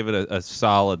it, but I give it a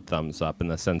solid thumbs up in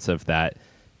the sense of that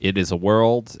it is a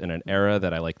world and an era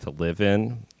that I like to live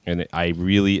in. And I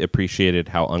really appreciated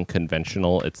how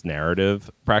unconventional its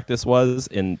narrative practice was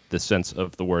in the sense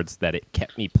of the words that it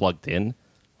kept me plugged in.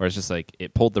 Where it's just like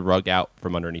it pulled the rug out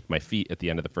from underneath my feet at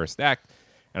the end of the first act.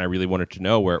 And I really wanted to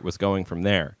know where it was going from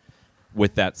there.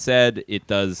 With that said, it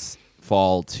does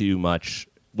fall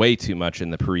way too much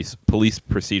in the police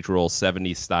procedural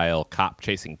 70s style cop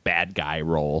chasing bad guy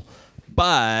role.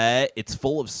 But it's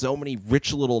full of so many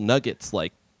rich little nuggets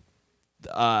like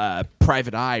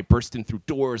Private Eye bursting through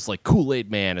doors like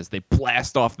Kool-Aid Man as they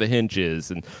blast off the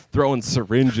hinges and throwing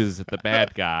syringes at the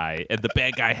bad guy, and the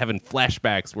bad guy having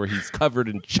flashbacks where he's covered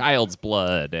in child's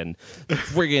blood, and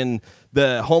friggin'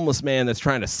 the homeless man that's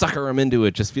trying to sucker him into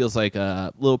it just feels like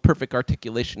a little perfect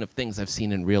articulation of things I've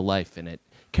seen in real life in it.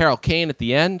 Carol Kane at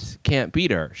the end, can't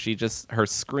beat her. Her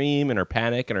scream and her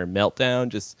panic and her meltdown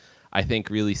just, I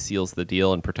think, really seals the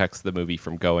deal and protects the movie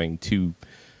from going too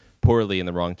poorly in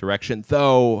the wrong direction.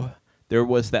 Though there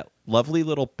was that lovely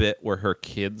little bit where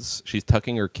she's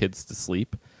tucking her kids to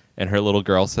sleep and her little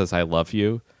girl says, "I love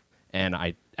you." And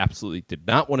I absolutely did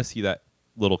not want to see that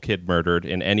little kid murdered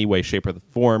in any way, shape, or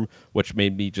form, which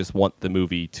made me just want the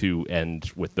movie to end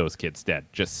with those kids dead,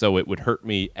 just so it would hurt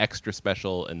me extra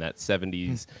special in that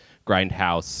 70s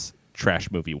grindhouse trash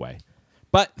movie way.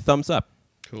 But thumbs up.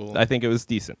 Cool. I think it was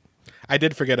decent. I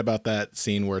did forget about that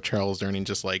scene where Charles Durning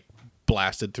just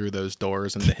blasted through those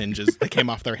doors and the hinges. They came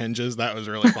off their hinges. That was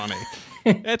really funny.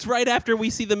 It's right after we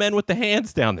see the men with the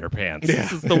hands down their pants. Yeah.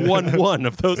 This is the one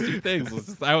of those two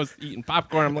things. I was eating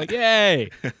popcorn. I'm like, yay.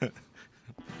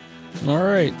 All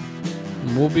right.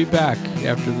 We'll be back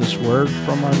after this word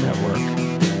from our network.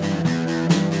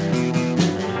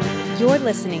 You're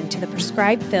listening to the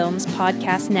Prescribed Films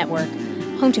Podcast Network,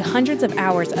 home to hundreds of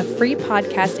hours of free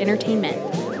podcast entertainment.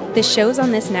 The shows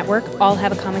on this network all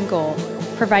have a common goal: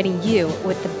 providing you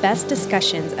with the best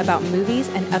discussions about movies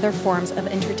and other forms of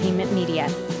entertainment media.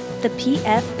 The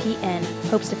PFPN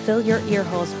hopes to fill your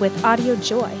earholes with audio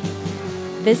joy.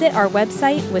 Visit our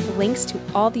website with links to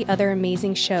all the other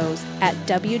amazing shows at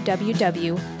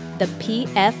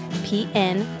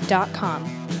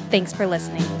www.thepfpn.com. Thanks for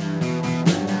listening.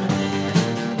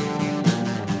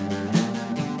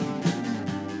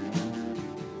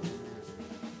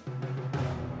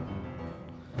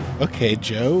 Okay,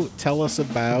 Joe, tell us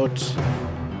about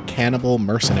Cannibal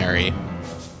Mercenary.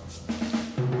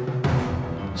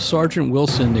 Sergeant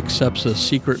Wilson accepts a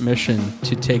secret mission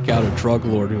to take out a drug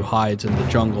lord who hides in the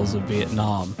jungles of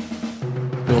Vietnam.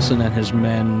 Wilson and his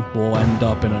men will end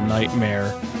up in a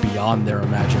nightmare beyond their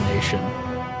imagination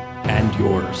and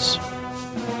yours.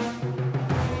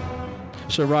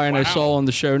 So, Ryan, I saw on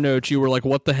the show notes you were like,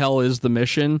 what the hell is the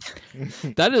mission?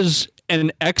 That is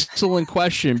an excellent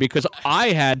question because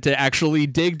I had to actually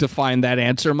dig to find that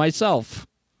answer myself.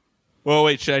 Well,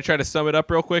 wait, should I try to sum it up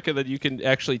real quick and then you can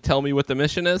actually tell me what the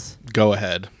mission is? Go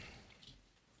ahead.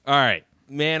 All right.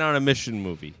 Man on a mission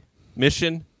movie.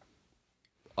 Mission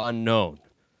unknown.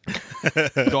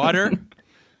 Daughter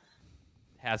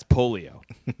has polio.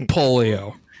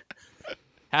 Polio.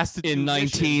 Has to do in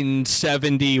mission.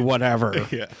 1970 whatever.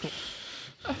 Yeah.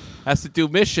 Has to do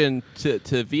mission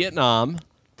to Vietnam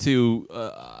to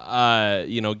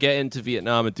get into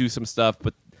Vietnam and do some stuff,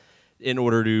 but in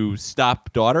order to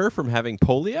stop daughter from having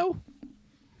polio,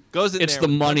 goes in. It's there the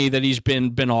with money that he's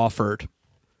been offered.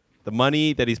 The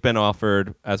money that he's been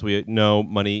offered, as we know,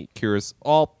 money cures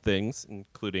all things,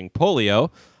 including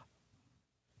polio.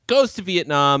 Goes to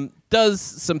Vietnam, does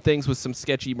some things with some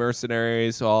sketchy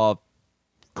mercenaries, all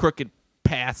crooked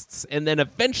pasts, and then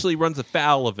eventually runs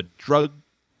afoul of a drug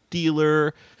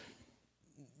dealer,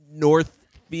 North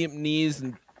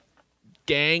Vietnamese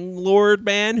gang lord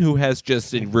man who has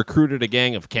just recruited a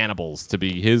gang of cannibals to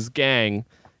be his gang.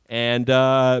 And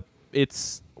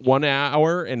it's 1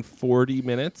 hour and 40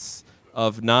 minutes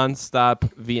of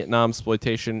nonstop Vietnam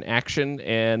exploitation action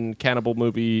and cannibal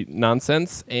movie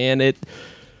nonsense, and it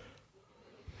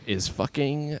is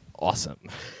fucking awesome.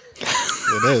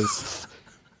 It is.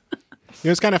 It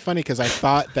was kind of funny because I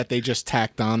thought that they just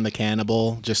tacked on the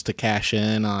cannibal just to cash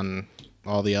in on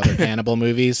all the other cannibal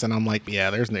movies, and I'm like, yeah,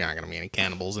 there's not going to be any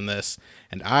cannibals in this,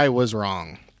 and I was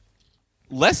wrong.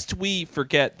 Lest we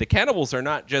forget, the cannibals are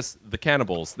not just the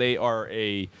cannibals. They are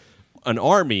an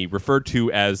army referred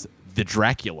to as the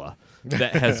Dracula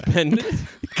that has been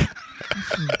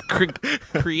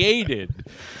created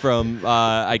from,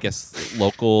 I guess,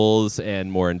 locals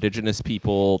and more indigenous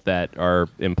people that are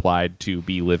implied to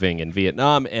be living in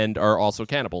Vietnam and are also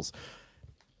cannibals.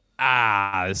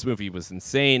 This movie was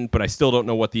insane, but I still don't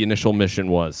know what the initial mission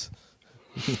was.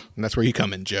 And that's where you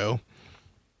come in, Joe.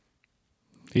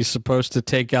 He's supposed to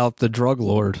take out the drug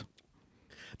lord.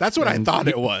 That's what I thought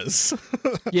it was.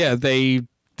 Yeah,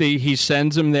 he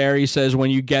sends him there. He says,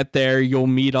 when you get there, you'll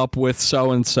meet up with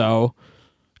so-and-so,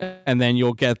 and then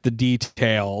you'll get the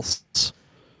details.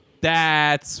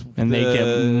 And they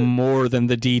get more than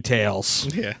the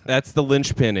details. Yeah. That's the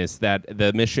linchpin, is that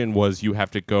the mission was you have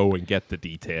to go and get the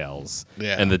details.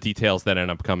 Yeah. And the details that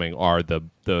end up coming are the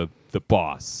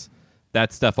boss.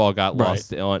 That stuff all got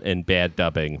lost in bad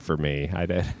dubbing for me. I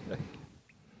did.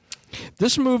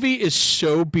 This movie is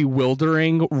so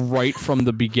bewildering right from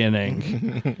the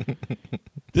beginning.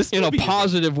 This in a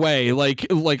positive way. Like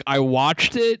I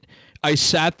watched it, I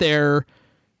sat there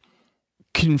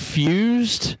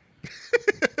confused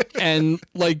and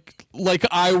like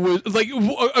I was like,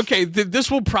 okay, this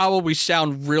will probably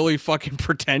sound really fucking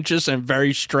pretentious and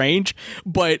very strange,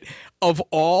 but of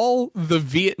all the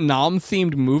Vietnam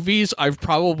themed movies I've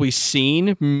probably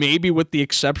seen, maybe with the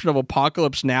exception of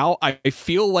Apocalypse Now, I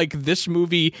feel like this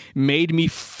movie made me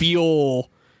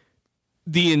feel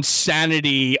the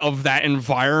insanity of that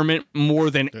environment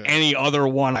more than any other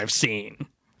one I've seen.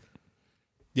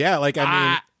 Yeah, like, I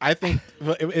mean, I think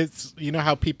it's, you know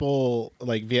how people,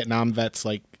 like, Vietnam vets,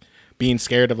 like, being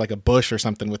scared of, like, a bush or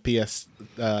something with stress.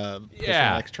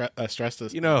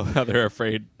 You know how they're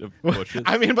afraid of bushes.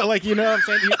 I mean, but, like, you know what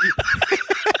I'm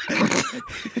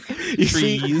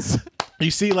saying? You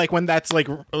see, like, when that's, like,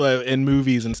 in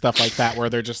movies and stuff like that, where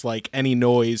they're just, like, any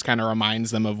noise kind of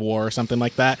reminds them of war or something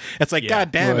like that. It's like,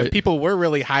 God damn, if people were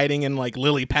really hiding in, like,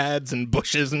 lily pads and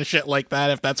bushes and shit like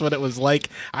that, if that's what it was like,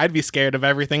 I'd be scared of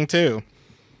everything, too.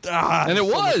 And it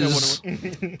was.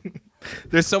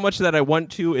 There's so much that I want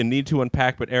to and need to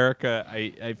unpack, but Erica,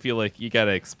 I feel like you got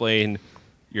to explain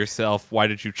yourself. Why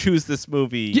did you choose this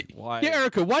movie? Yeah,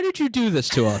 Erica, why did you do this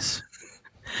to us?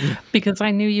 Because I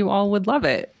knew you all would love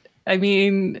it. I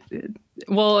mean,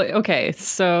 well, okay,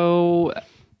 so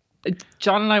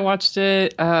John and I watched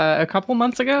it a couple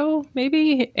months ago,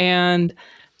 maybe, and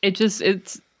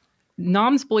it's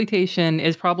Nomsploitation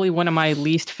is probably one of my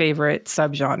least favorite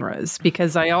subgenres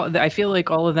because I feel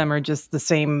like all of them are just the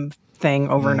same thing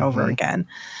over and over again.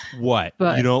 What?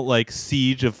 But you don't like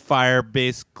Siege of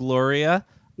Firebase Gloria?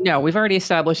 No, we've already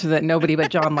established that nobody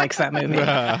but John likes that movie.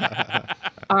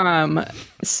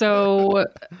 So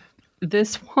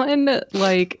this one,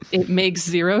 like, it makes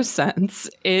zero sense.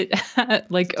 It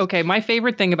like, okay, my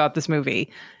favorite thing about this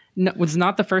movie was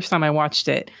not the first time I watched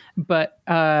it, but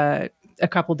a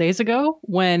couple days ago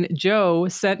when Joe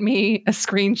sent me a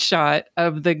screenshot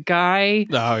of the guy.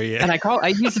 Oh yeah, and I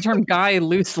use the term guy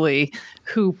loosely,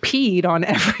 who peed on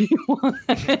everyone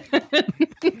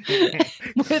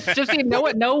with just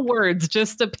no words,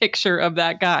 just a picture of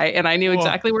that guy, and I knew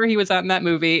exactly where he was at in that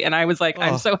movie, and I was like,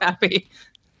 I'm so happy.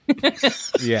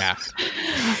 Yeah.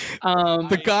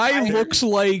 The guy looks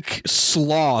like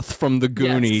Sloth from the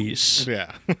Goonies.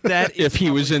 Yeah. That if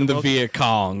he was in the Viet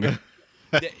Cong.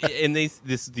 In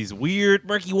these weird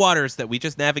murky waters that we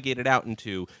just navigated out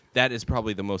into, that is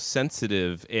probably the most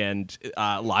sensitive and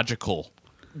logical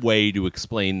way to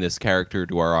explain this character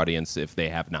to our audience if they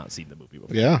have not seen the movie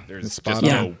before. Yeah, there's just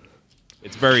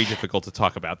it's very difficult to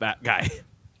talk about that guy.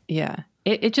 Yeah,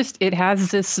 it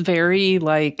has this very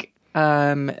like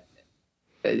I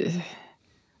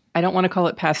don't want to call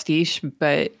it pastiche,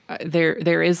 but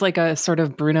there is like a sort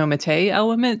of Bruno Mattei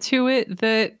element to it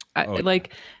that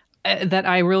that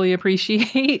I really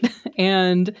appreciate.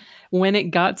 And when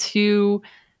it got to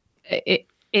it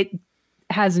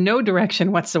has no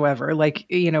direction whatsoever. Like,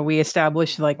 we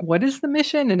established like, what is the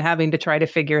mission, and having to try to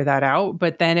figure that out.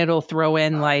 But then it'll throw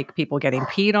in like people getting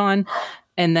peed on.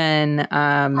 And then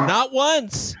not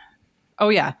once. Oh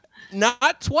yeah.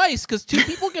 Not twice, because 2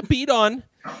 people get peed on.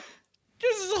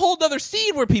 There's a whole other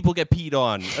scene where people get peed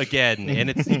on again, and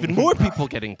it's even more people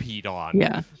getting peed on.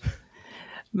 Yeah.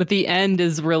 But the end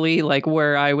is really like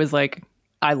where I was like,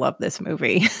 I love this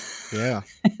movie. Yeah.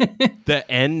 The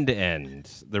end,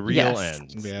 the real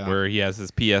end, where he has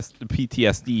his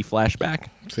PTSD flashback.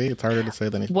 See, it's harder to say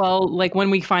than anything. Well, like when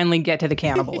we finally get to the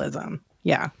cannibalism.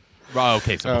 Yeah. Oh,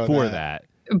 okay, so before that.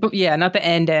 But yeah, not the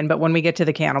end, but when we get to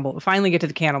the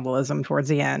cannibalism towards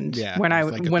the end, when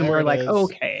we're like,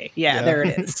 okay, there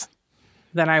it is.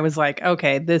 Then I was like,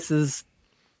 okay, this is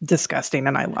disgusting,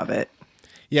 and I love it.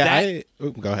 Yeah,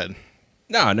 go ahead.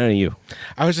 No, none of you.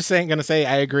 I was just gonna say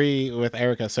I agree with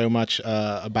Erica so much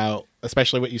about,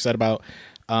 especially what you said about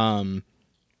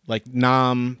like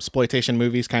nom-sploitation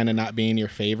movies kind of not being your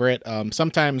favorite.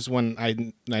 Sometimes when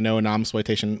I know a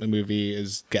nom-sploitation movie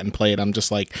is getting played, I'm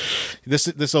just like,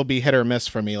 this will be hit or miss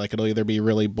for me. Like, it'll either be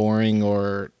really boring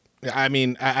or, I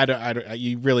mean, I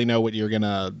you really know what you're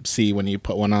gonna see when you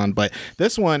put one on. But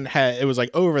this one it was like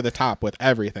over the top with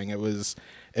everything. It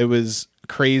was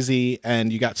crazy,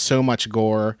 and you got so much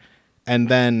gore. And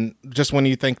then just when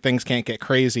you think things can't get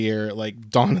crazier, like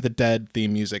Dawn of the Dead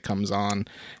theme music comes on,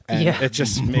 and it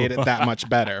just made it that much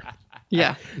better.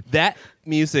 Yeah. That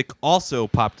music also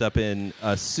popped up in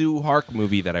a Sue Hark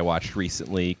movie that I watched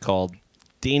recently called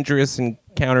Dangerous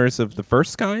Encounters of the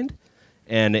First Kind.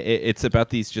 And it's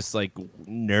about these just like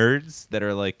nerds that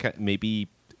are like, maybe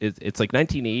it's like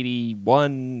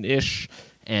 1981-ish,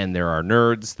 and there are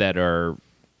nerds that are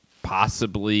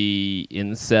possibly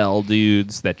incel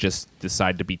dudes that just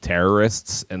decide to be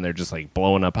terrorists, and they're just like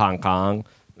blowing up Hong Kong,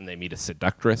 and they meet a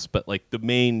seductress. But like the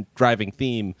main driving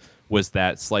theme was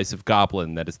that slice of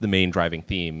goblin that is the main driving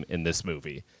theme in this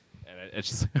movie. And it's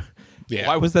just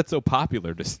why was that so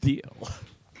popular to steal?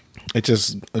 It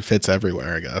just fits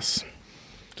everywhere, I guess.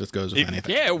 Just goes with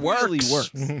anything. Yeah, it really works.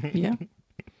 Yeah.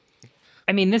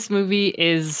 I mean, this movie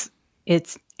is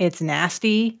it's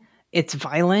nasty, it's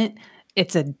violent,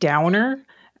 it's a downer.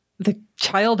 The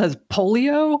child has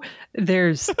polio.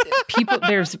 There's people.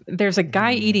 There's a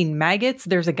guy eating maggots.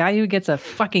 There's a guy who gets a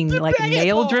fucking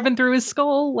nail driven through his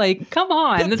skull. Like, come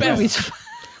on, this movie's.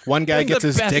 One guy gets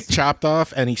his dick chopped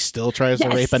off, and he still tries to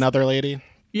rape another lady.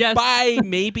 Yes. By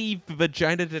maybe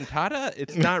vagina dentata.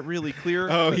 It's not really clear.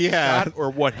 Oh yeah,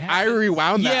 or what happened. I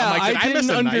rewound that. Yeah, I'm like, I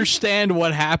didn't understand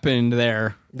what happened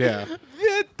there. Yeah.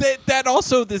 That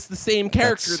also is the same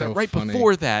character so that right funny.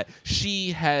 before that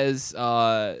she has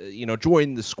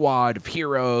joined the squad of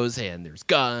heroes, and there's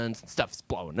guns and stuff's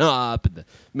blowing up, and the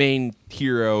main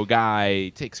hero guy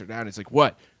takes her down. He's like,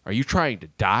 "What? Are you trying to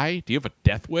die? Do you have a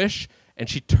death wish?" And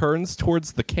she turns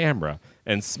towards the camera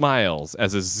and smiles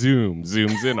as a zooms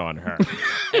in on her,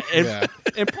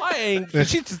 implying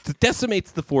she just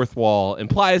decimates the fourth wall,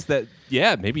 implies that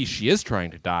maybe she is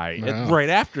trying to die. Wow. And right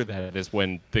after that is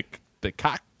when the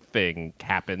cock thing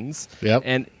happens. Yep.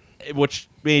 And which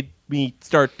made me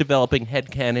start developing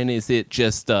headcanon. Is it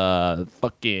just a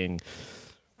fucking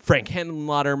Frank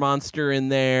Henenlotter monster in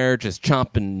there just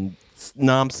chomping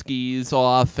nomskis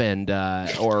off, and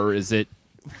or is it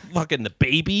fucking the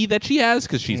baby that she has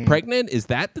because she's pregnant? Is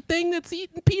that the thing that's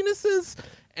eating penises?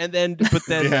 And then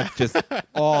that just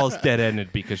all's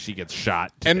dead-ended because she gets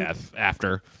shot to death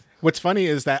after. What's funny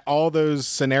is that all those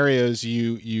scenarios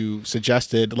you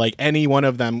suggested, like any one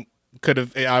of them could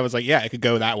have. I was like, yeah, it could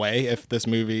go that way if this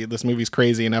movie's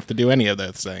crazy enough to do any of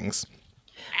those things.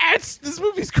 This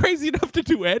movie's crazy enough to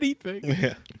do anything.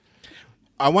 Yeah.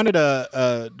 I wanted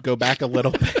to go back a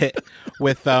little bit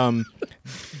with.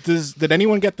 Did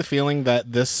anyone get the feeling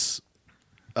that this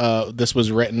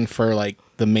was written for like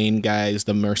the main guys,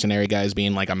 the mercenary guys,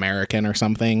 being like American or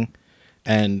something,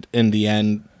 and in the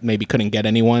end maybe couldn't get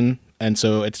anyone, and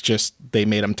so it's just they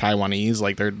made them Taiwanese,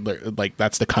 like they're like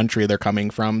that's the country they're coming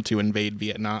from to invade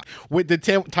Vietnam. Did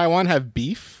Taiwan have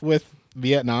beef with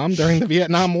Vietnam during the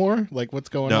Vietnam War? Like, what's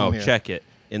going on here? No, check it.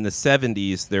 In the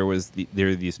 70s, there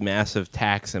were these massive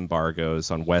tax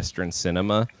embargoes on Western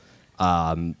cinema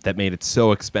that made it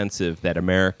so expensive that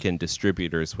American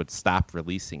distributors would stop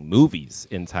releasing movies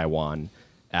in Taiwan.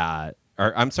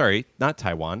 I'm sorry, not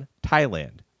Taiwan,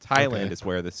 Thailand. Thailand is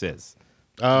where this is.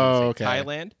 Oh, okay.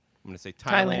 Thailand. I'm going to say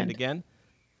Thailand again.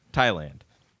 Thailand.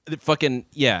 In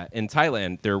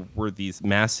Thailand, there were these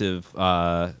massive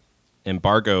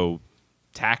embargo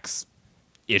tax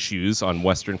issues on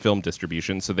Western film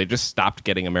distribution, so they just stopped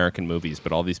getting American movies,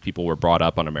 but all these people were brought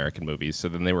up on American movies, so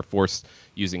then they were forced,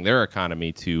 using their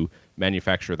economy, to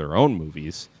manufacture their own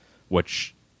movies,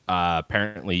 which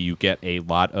apparently you get a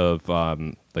lot of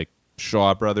like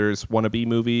Shaw Brothers wannabe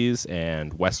movies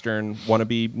and Western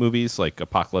wannabe movies, like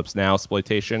Apocalypse Now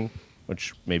exploitation,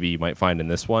 which maybe you might find in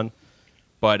this one.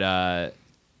 But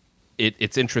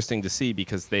it's interesting to see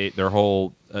because their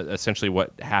whole essentially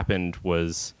what happened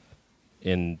was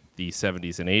in the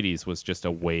 70s and 80s was just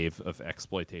a wave of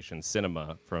exploitation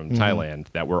cinema from Thailand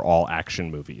that were all action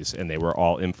movies, and they were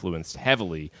all influenced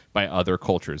heavily by other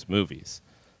cultures' movies.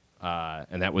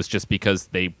 And that was just because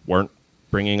they weren't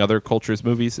bringing other cultures'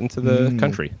 movies into the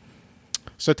country.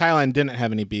 So Thailand didn't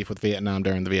have any beef with Vietnam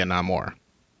during the Vietnam War.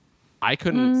 I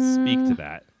couldn't speak to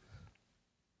that.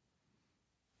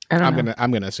 I'm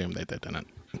gonna assume they didn't.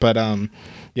 But that's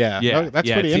pretty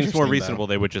interesting. It seems more reasonable.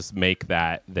 They would just make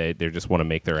that they just want to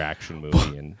make their action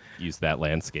movie and use that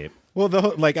landscape.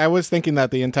 Well, I was thinking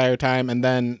that the entire time, and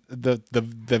then the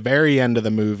very end of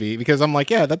the movie, because I'm like,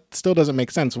 yeah, that still doesn't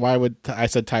make sense. Why would I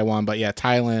said Taiwan, but yeah,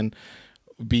 Thailand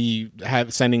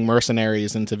sending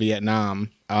mercenaries into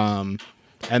Vietnam, and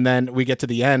then we get to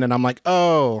the end, and I'm like,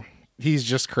 oh, he's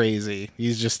just crazy.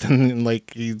 He's just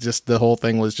the whole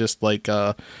thing was just like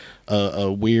a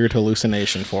weird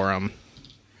hallucination for him.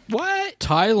 What?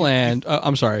 Thailand,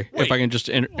 I'm sorry, if I can just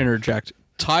interject.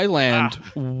 Thailand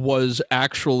was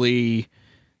actually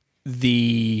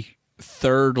the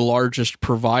third largest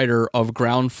provider of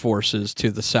ground forces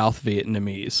to the South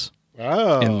Vietnamese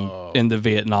in the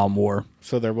Vietnam War.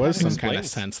 So there was some kind of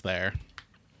sense there.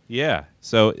 Yeah.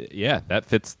 So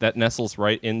that nestles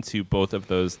right into both of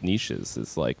those niches.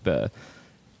 It's like the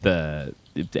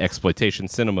exploitation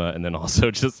cinema, and then also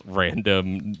just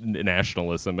random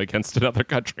nationalism against another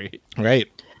country. Right.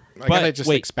 I just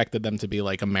expected them to be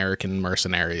like American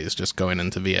mercenaries just going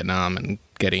into Vietnam and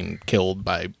getting killed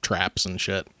by traps and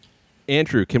shit.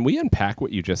 Andrew, can we unpack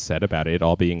what you just said about it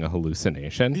all being a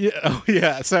hallucination? Yeah. Oh,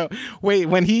 yeah. So wait,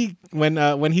 when he's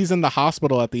in the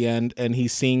hospital at the end and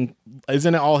he's seeing,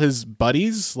 isn't it all his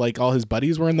buddies? Like all his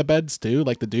buddies were in the beds too,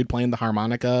 like the dude playing the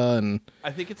harmonica, and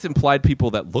I think it's implied people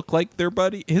that look like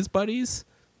his buddies.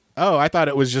 Oh, I thought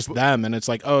it was just them, and it's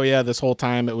like, oh yeah, this whole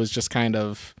time it was just kind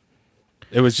of.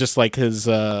 It was just like his,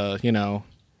 his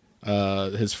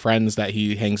friends that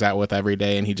he hangs out with every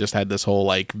day, and he just had this whole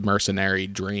like mercenary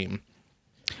dream.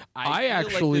 I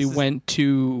actually went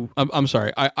to. I'm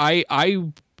sorry. I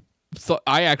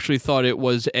actually thought it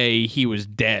was he was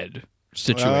dead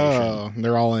situation. Oh,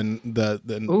 they're all in the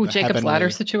Jacob's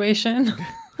Ladder situation.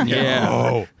 Yeah.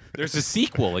 Oh, there's a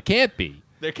sequel. It can't be.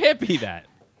 There can't be that.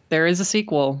 There is a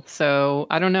sequel, so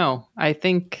I don't know. I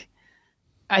think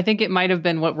it might have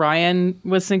been what Ryan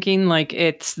was thinking. Like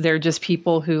they're just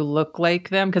people who look like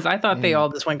them. Because I thought they all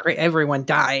just went great. Everyone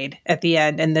died at the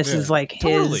end, and this is like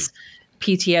his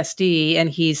PTSD, and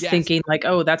he's thinking like,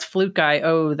 oh, that's Flute Guy.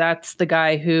 Oh, that's the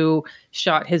guy who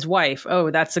shot his wife. Oh,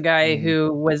 that's the guy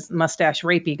who was mustache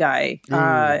rapey guy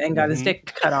and got his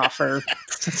dick cut off or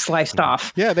sliced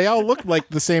off. Yeah, they all look like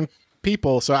the same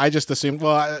people. So I just assumed.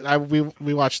 Well,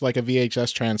 we watched like a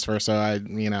VHS transfer,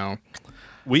 so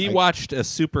We watched a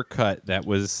supercut that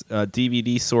was a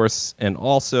DVD source and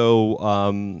also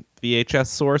VHS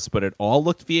source, but it all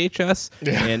looked VHS,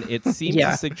 and it seemed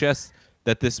to suggest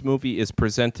that this movie is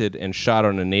presented and shot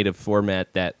on a native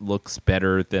format that looks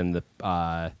better than the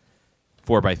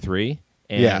 4:3,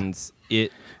 and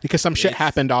because some shit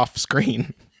happened off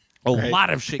screen. A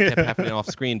lot of shit kept happening off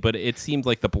screen, but it seemed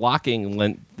like the blocking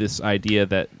lent to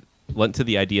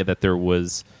the idea that there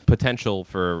was potential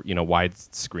for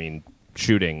widescreen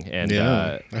shooting, and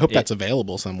I hope that's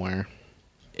available somewhere.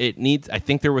 It needs. I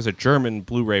think there was a German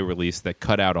Blu-ray release that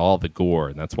cut out all the gore,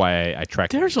 and that's why I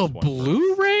tracked. There's a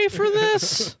Blu-ray for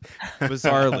this.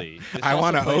 Bizarrely, I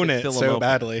want to own it so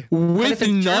badly with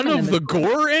none of the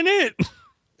gore in it.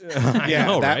 Yeah,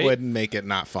 know, that right? would make it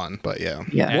not fun, but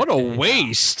yeah. What a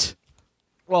waste.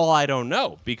 Well, I don't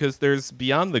know, because there's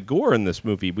beyond the gore in this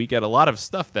movie, we get a lot of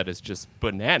stuff that is just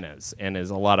bananas and is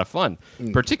a lot of fun.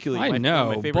 Particularly, one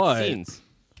of my favorite scenes.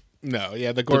 No,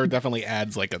 yeah, the gore definitely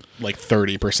adds like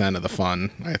 30% of the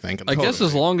fun, I think. I guess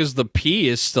as long as the pee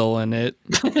is still in it.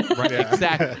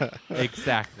 Right,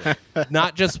 exactly.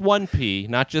 Not just one pea,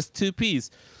 not just two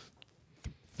peas.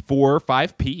 4 or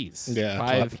 5 peas. Yeah,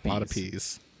 5 a lot of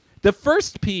peas. The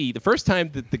first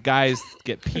time that the guys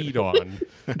get peed on,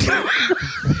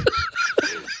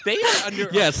 they are under.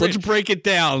 Yes, let's break it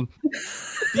down.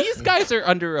 These guys are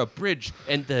under a bridge,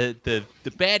 and the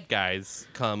bad guys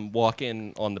walk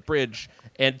in on the bridge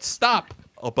and stop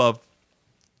above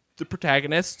the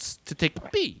protagonists to take a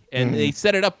pee, and they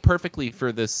set it up perfectly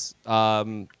for this,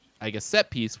 I guess, set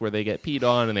piece where they get peed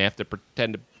on, and they have to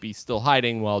pretend to be still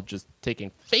hiding while just taking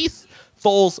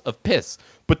facefuls of piss.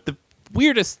 But the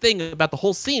weirdest thing about the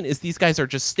whole scene is these guys are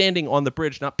just standing on the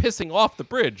bridge, not pissing off the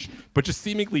bridge, but just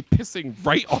seemingly pissing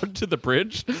right onto the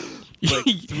bridge. Like,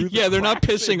 they're not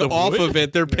pissing off of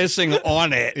it, they're pissing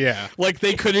on it. Yeah. Like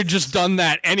they could have just done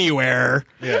that anywhere.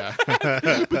 Yeah.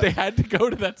 But they had to go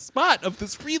to that spot of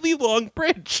this really long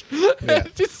bridge.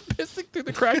 Just pissing through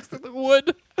the cracks in the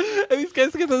wood. And these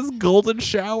guys get this golden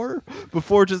shower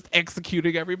before just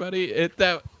executing everybody.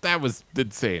 That was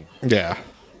insane. Yeah.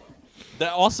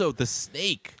 Also, the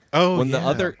snake. Oh, when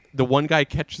yeah. the one guy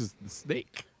catches the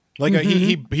snake. Like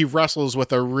he wrestles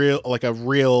with a real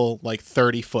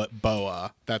 30-foot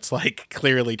boa that's like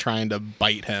clearly trying to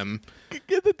bite him.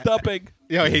 Get the dubbing.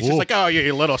 Yeah, he's just like, oh,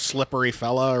 you little slippery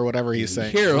fella, or whatever he's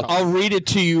saying. Here, I'll read it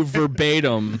to you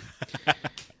verbatim.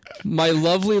 My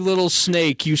lovely little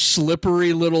snake, you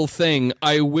slippery little thing.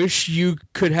 I wish I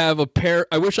could have a pair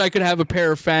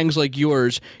of fangs like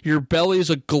yours. Your belly's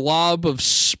a glob of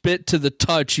spit to the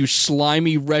touch, you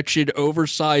slimy, wretched,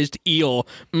 oversized eel.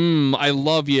 I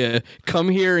love you. Come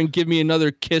here and give me another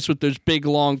kiss with those big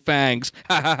long fangs.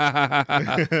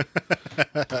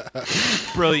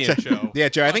 Brilliant show. Yeah,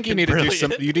 Joe, I think you need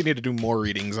to do more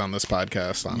readings on this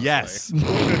podcast, honestly. Yes.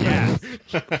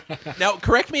 Now,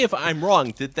 correct me if I'm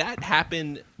wrong. Did that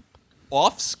happen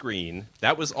off screen?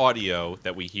 That was audio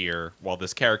that we hear while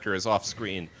this character is off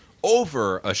screen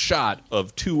over a shot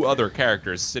of 2 other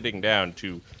characters sitting down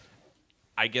to,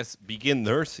 I guess, begin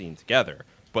their scene together.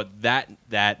 But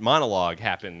that monologue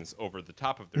happens over the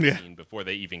top of their scene before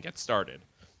they even get started.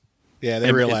 Yeah,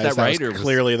 they realized that right, was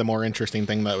clearly the more interesting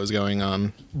thing that was going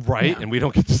on. Right, and we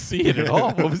don't get to see it at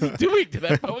all. What was he doing to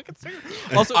that public concern?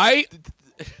 Also,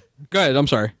 Go ahead, I'm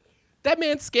sorry. That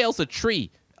man scales a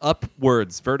tree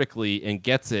upwards vertically and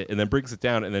gets it, and then brings it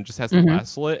down, and then just has to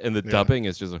wrestle it, and the dubbing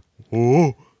is just like,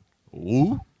 oh,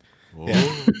 no, whoa.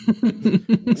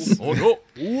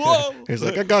 He's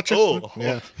like, I got you.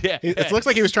 Yeah. It looks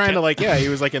like he was trying to he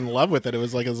was like in love with it. It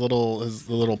was like his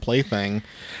little plaything.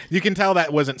 You can tell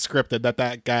that wasn't scripted.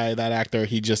 That guy, that actor,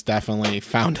 he just definitely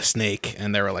found a snake,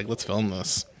 and they were like, let's film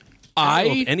this. I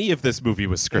don't know if any of this movie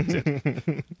was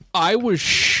scripted. I was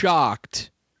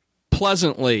shocked,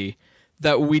 pleasantly,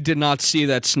 that we did not see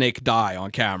that snake die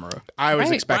on camera. I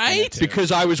was expecting it to.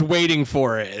 Because I was waiting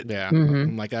for it. Yeah.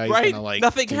 I'm like, he's gonna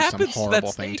Nothing do happens some to that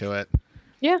horrible thing snake. to it.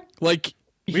 Yeah. Like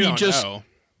We he don't just know.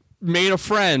 made a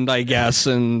friend, I guess,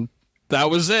 and that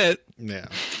was it. Yeah.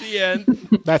 The end.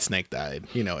 That snake died.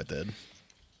 You know it did.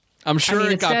 I'm sure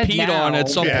it it's got dead peed on at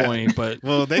some now. point, but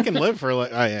Well, they can live for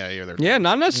yeah,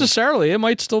 not necessarily. It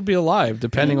might still be alive,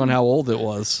 depending on how old it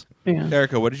was. Yeah.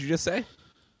 Erica, what did you just say?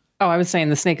 Oh, I was saying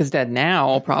the snake is dead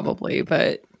now, probably,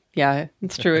 but yeah,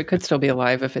 it's true. It could still be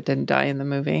alive if it didn't die in the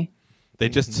movie. They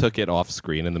just took it off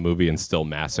screen in the movie and still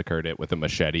massacred it with a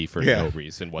machete for no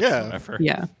reason whatsoever.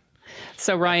 Yeah.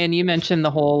 So Ryan, you mentioned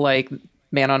the whole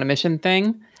man on a mission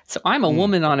thing. So I'm a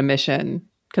woman on a mission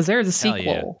because there's a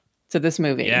sequel to this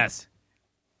movie. Yes.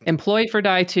 Employed for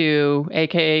Die 2,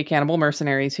 aka Cannibal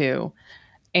Mercenary 2.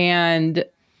 And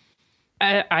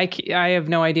I have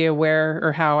no idea where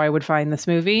or how I would find this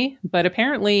movie, but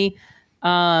apparently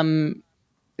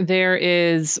there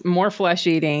is more flesh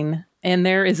eating, and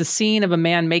there is a scene of a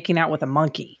man making out with a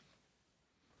monkey.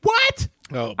 What?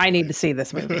 Oh, I need to see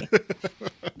this movie.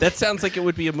 That sounds like it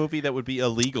would be a movie that would be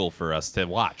illegal for us to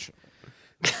watch.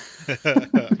 There's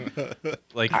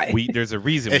a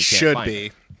reason we It can't should find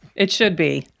be. It should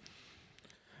be.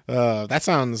 That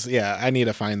sounds, yeah, I need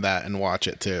to find that and watch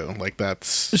it too. Like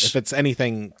that's, if it's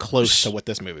anything close to what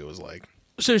this movie was like.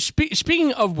 So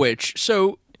speaking of which,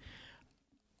 so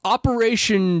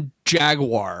Operation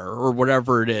Jaguar or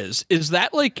whatever it is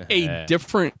that like a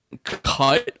different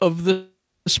cut of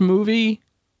this movie?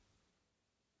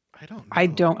 I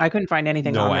couldn't find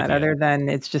anything on that other than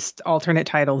it's just alternate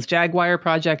titles. Jaguar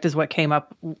Project is what came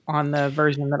up on the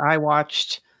version that I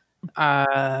watched.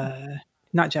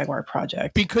 Not Jaguar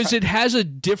Project. Because it has a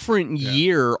different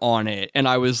year on it, and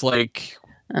I was like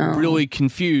really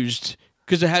confused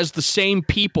because it has the same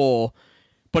people,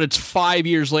 but it's 5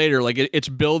 years later. Like it's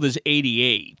billed as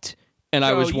 88, and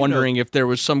I was wondering if there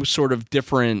was some sort of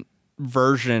different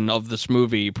version of this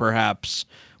movie, perhaps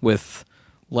with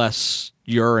less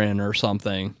urine or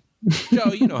something.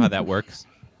 Joe, you know how that works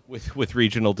with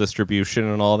regional distribution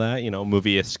and all that. You know,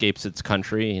 movie escapes its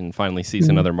country and finally sees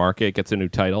another market, gets a new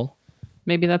title.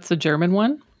 Maybe that's the German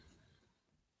one.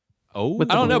 Oh, I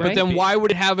don't know, but then why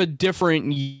would it have a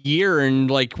different year, and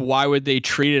like why would they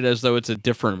treat it as though it's a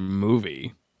different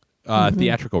movie?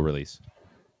 Theatrical release.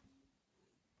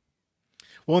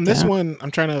 Well, in this one,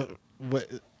 I'm trying to.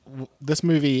 This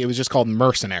movie, it was just called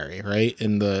Mercenary, right?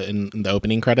 In the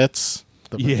opening credits.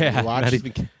 Not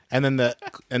even... And then the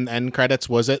end credits,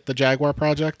 was it the Jaguar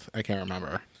Project? I can't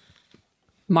remember.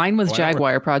 Mine was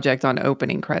Jaguar Project on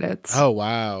opening credits. Oh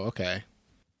wow, okay.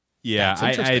 Yeah,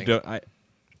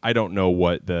 I don't know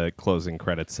what the closing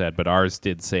credits said, but ours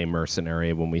did say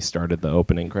Mercenary when we started the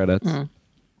opening credits.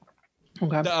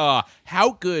 Okay.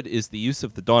 How good is the use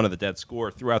of the Dawn of the Dead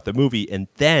score throughout the movie, and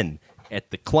then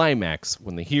at the climax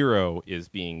when the hero is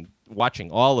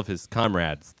watching all of his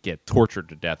comrades get tortured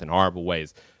to death in horrible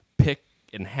ways, pick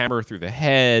and hammer through the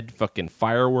head, fucking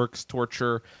fireworks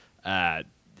torture,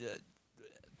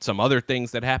 some other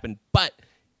things that happen, but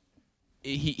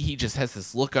he just has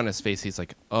this look on his face. He's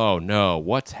like, oh no,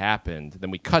 what's happened? Then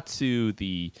we cut to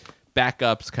the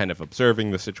backups kind of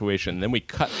observing the situation. Then we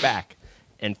cut back,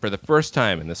 and for the first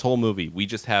time in this whole movie, we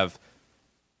just have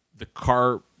the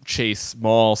car chase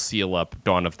mall seal up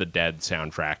Dawn of the Dead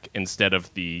soundtrack instead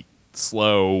of the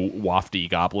slow, wafty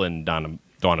goblin Dawn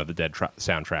of the Dead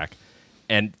soundtrack.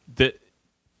 And the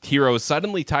hero is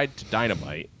suddenly tied to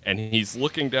dynamite, and he's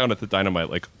looking down at the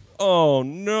dynamite like, oh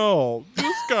no,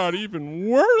 this got even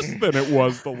worse than it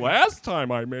was the last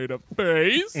time I made a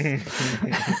face.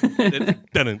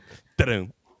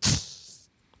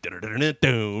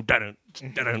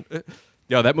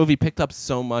 Yo, that movie picked up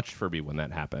so much for me when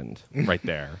that happened right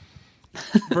there.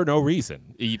 For no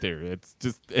reason either. It's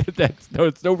just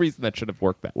it's no reason that should have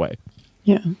worked that way.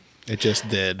 Yeah. It just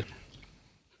did.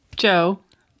 Joe.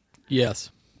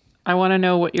 Yes. I want to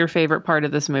know what your favorite part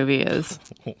of this movie is.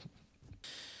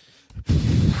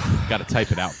 Got to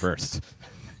type it out first.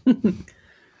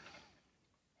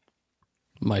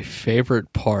 My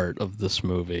favorite part of this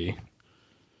movie.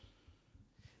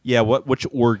 Yeah, which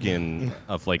organ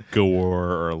of like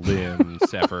gore or limb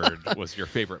severed was your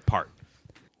favorite part?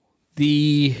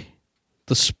 The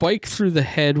spike through the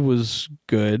head was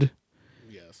good.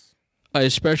 Yes. I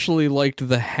especially liked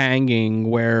the hanging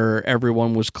where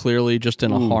everyone was clearly just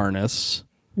in a harness.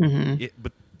 Mm-hmm.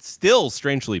 But still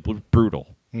strangely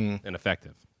brutal and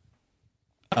effective.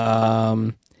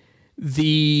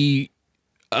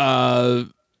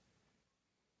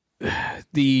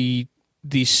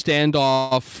 The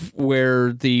standoff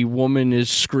where the woman is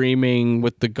screaming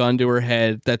with the gun to her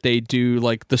head, that they do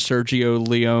like the Sergio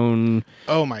Leone,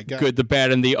 oh my god, good, the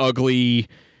bad, and the ugly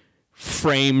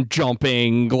frame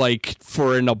jumping like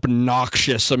for an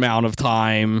obnoxious amount of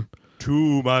time.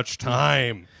 Too much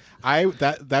time.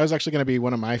 That was actually going to be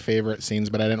one of my favorite scenes,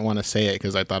 but I didn't want to say it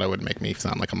because I thought it would make me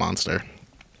sound like a monster.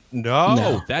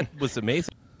 No, that was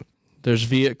amazing. There's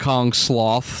Viet Cong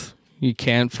Sloth. You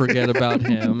can't forget about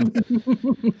him.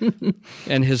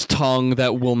 And his tongue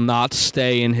that will not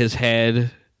stay in his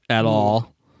head at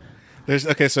all.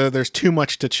 So there's too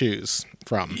much to choose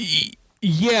from.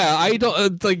 Yeah, I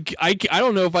don't I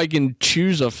don't know if I can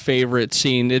choose a favorite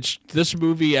scene. It's this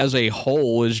movie as a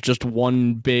whole is just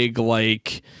one big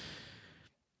like,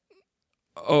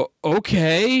 oh,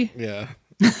 okay. Yeah.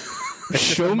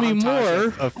 Show me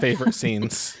more of favorite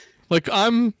scenes. Like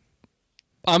I'm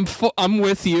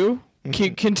with you.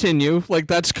 Continue. Like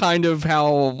that's kind of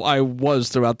how I was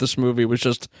throughout this movie. Was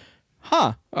just,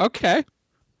 okay.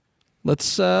 Let's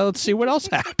see what else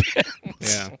happens.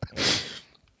 Yeah.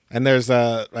 And there's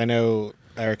I know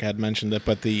Eric had mentioned it,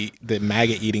 but the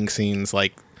maggot eating scenes,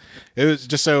 like it was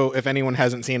just so if anyone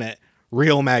hasn't seen it,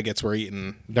 real maggots were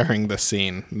eaten during this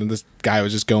scene. And this guy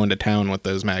was just going to town with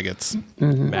those maggots.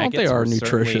 Mm-hmm. Maggots they are were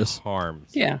nutritious. Harmed.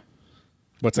 Yeah.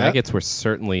 What's that? Maggots were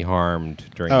certainly harmed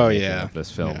during Oh the making yeah, of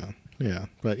this film. Yeah,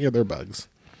 but yeah, they're bugs.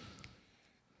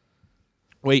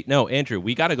 Wait, no, Andrew,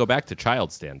 we got to go back to Child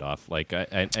Standoff. Like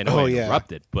I know I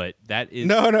interrupted, but that is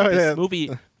this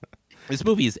movie. This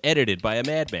movie is edited by a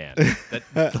madman.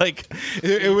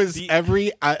 It was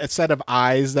every set of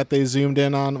eyes that they zoomed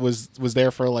in on was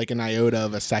there for like an iota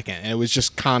of a second. And it was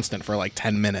just constant for like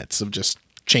 10 minutes of just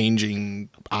changing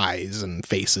eyes and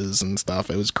faces and stuff.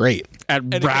 It was great at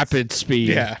rapid speed.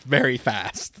 Yeah, very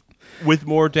fast. With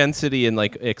more density and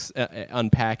like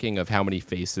unpacking of how many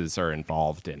faces are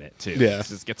involved in it too. Yeah, it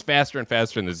just gets faster and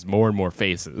faster, and there's more and more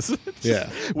faces. Yeah,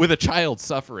 with a child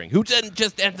suffering who then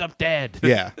just ends up dead.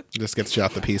 Yeah, just gets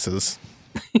shot to pieces.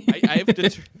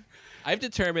 I've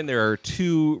determined there are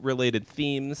two related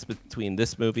themes between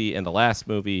this movie and the last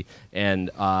movie,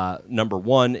 and number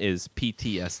one is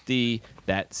PTSD.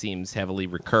 That seems heavily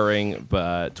recurring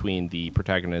between the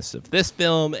protagonist of this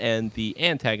film and the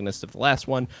antagonist of the last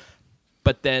one.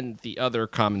 But then the other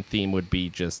common theme would be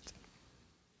just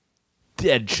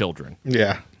dead children.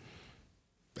 Yeah.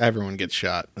 Everyone gets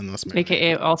shot in this movie.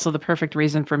 AKA also the perfect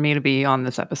reason for me to be on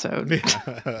this episode.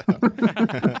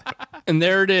 And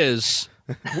there it is.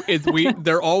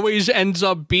 There always ends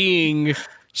up being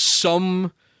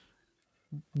some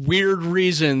weird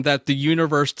reason that the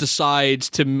universe decides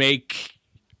to make,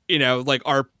 like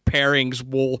our pairings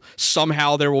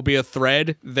there will be a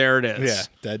thread. There it is. Yeah,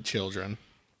 dead children.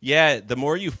 Yeah, the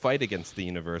more you fight against the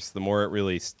universe, the more it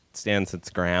really stands its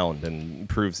ground and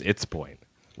proves its point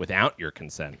without your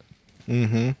consent.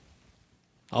 Mm-hmm.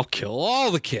 I'll kill all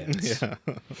the kids. Yeah.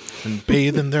 And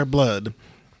bathe in their blood.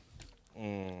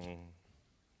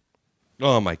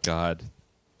 Oh, my God.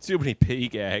 Too many pea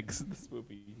gags in this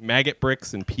movie. Maggot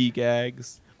bricks and pea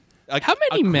gags. How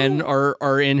many men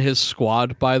are in his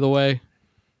squad, by the way?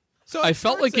 So I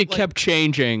felt like it kept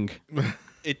changing.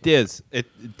 It does.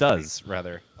 It does,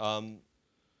 rather.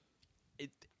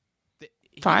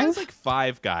 He has like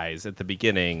 5 guys at the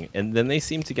beginning, and then they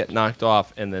seem to get knocked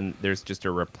off, and then there's just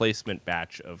a replacement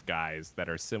batch of guys that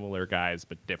are similar guys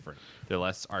but different. They're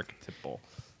less archetypal.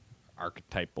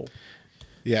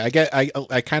 Yeah,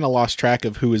 I kind of lost track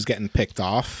of who was getting picked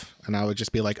off, and I would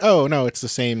just be like, oh, no, it's the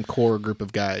same core group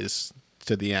of guys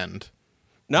to the end.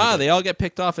 Nah, they all get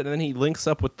picked off, and then he links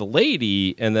up with the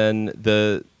lady, and then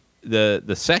the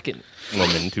second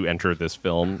woman to enter this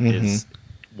film is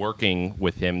working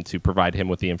with him to provide him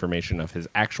with the information of his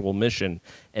actual mission.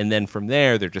 And then from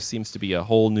there just seems to be a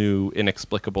whole new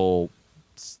inexplicable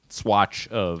swatch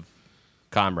of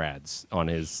comrades on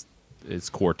his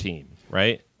core team,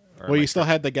 right? Well, you still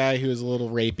had the guy who was a little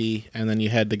rapey, and then you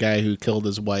had the guy who killed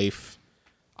his wife.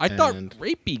 I thought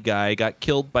rapey guy got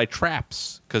killed by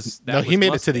traps because he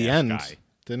made it to the end,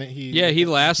 didn't he? Yeah, he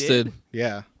lasted.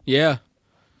 Yeah.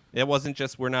 It wasn't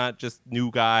just we're not just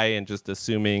new guy and just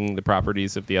assuming the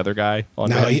properties of the other guy.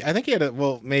 I think he had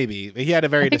maybe he had a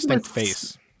very distinct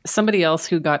face. Somebody else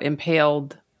who got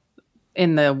impaled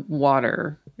in the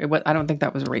water. I don't think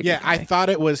that was Rapey. Yeah, I thought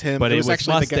it was him, but it was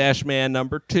actually Mustache Man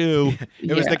number 2.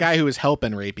 It was the guy who was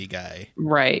helping Rapey guy.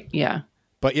 Right. Yeah.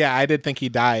 But yeah, I did think he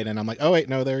died, and I'm like, oh wait,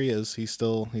 no, there he is. He's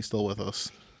still with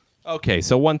us. Okay,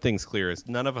 so one thing's clear is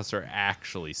none of us are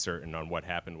actually certain on what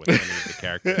happened with any of the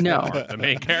characters. No. That aren't the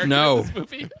main character of this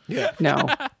movie. Yeah. No.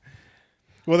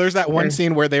 Well, there's that one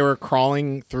scene where they were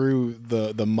crawling through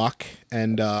the muck,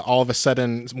 and all of a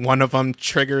sudden one of them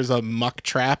triggers a muck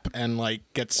trap and like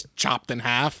gets chopped in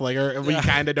half. Like we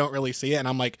kind of don't really see it, and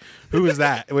I'm like, who is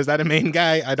that? Was that a main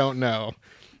guy? I don't know.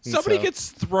 And somebody gets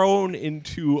thrown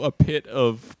into a pit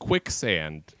of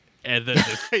quicksand. And then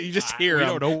you just hear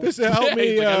him. Don't know. This help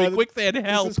me! Quicksand,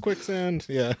 help! This is quicksand.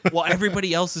 Yeah. Well,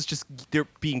 everybody else is they're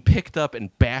being picked up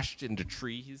and bashed into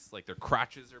trees. Like their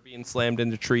crotches are being slammed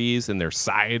into trees, and their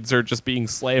sides are just being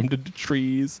slammed into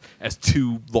trees as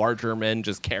 2 larger men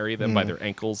just carry them by their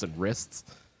ankles and wrists.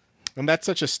 And that's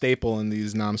such a staple in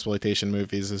these non-exploitation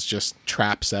movies, is just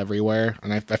traps everywhere.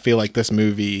 And I feel like this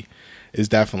movie is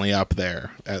definitely up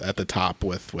there at the top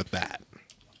with that.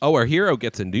 Oh, our hero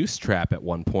gets a noose trap at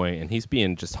one point, and he's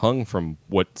being just hung from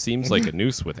what seems like a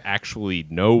noose with actually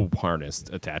no harness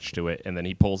attached to it. And then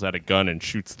he pulls out a gun and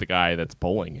shoots the guy that's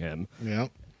pulling him. Yeah,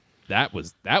 that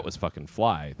was fucking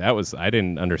fly. I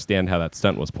didn't understand how that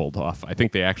stunt was pulled off. I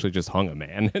think they actually just hung a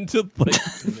man into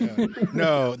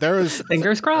No, there was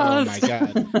fingers crossed. Oh my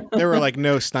god, there were like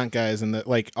no stunt guys, and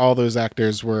all those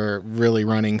actors were really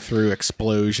running through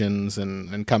explosions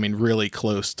and coming really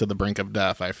close to the brink of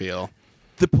death. I feel.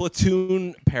 The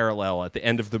Platoon parallel at the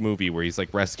end of the movie where he's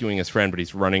like rescuing his friend, but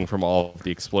he's running from all of the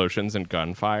explosions and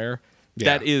gunfire.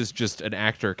 That is just an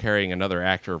actor carrying another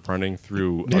actor running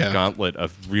through a gauntlet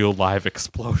of real live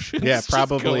explosions. Yeah, just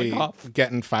probably going off.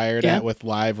 getting fired at with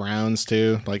live rounds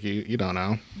too. Like you don't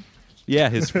know. Yeah,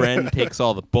 his friend takes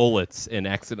all the bullets and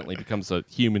accidentally becomes a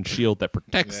human shield that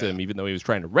protects him, even though he was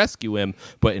trying to rescue him.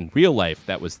 But in real life,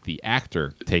 that was the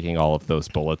actor taking all of those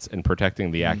bullets and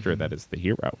protecting the actor that is the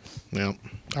hero. Yep.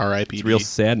 R.I.P. It's real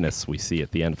sadness we see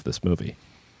at the end of this movie.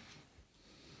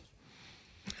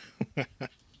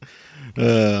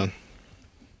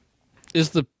 Is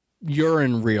the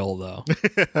urine real, though?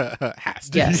 Has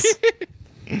to. Yes.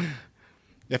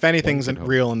 If anything's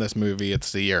real in this movie,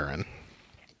 it's the urine.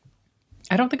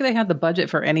 I don't think they had the budget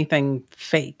for anything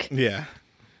fake. Yeah.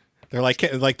 They're like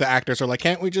the actors are like,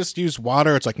 can't we just use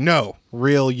water? It's like, no,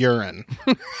 real urine.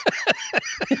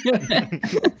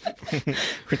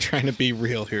 We're trying to be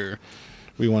real here.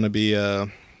 We want to be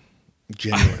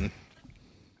genuine.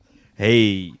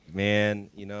 Hey, man,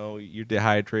 you're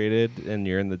dehydrated and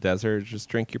you're in the desert. Just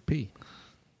drink your pee.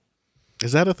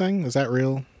 Is that a thing? Is that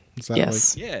real? Is that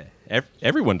yes. Yeah.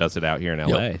 Everyone does it out here in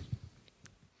L.A. Yep.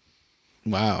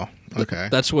 Wow. Okay.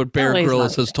 That's what Bear LA's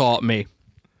Grylls not has taught me.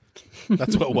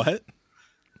 That's what?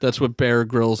 That's what Bear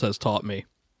Grylls has taught me.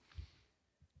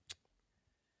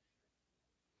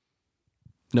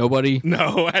 Nobody?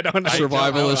 No, I don't know.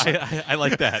 Survivalist. I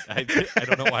like that. I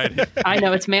don't know why I did. I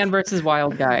know, it's man versus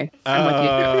wild guy. I'm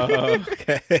with you.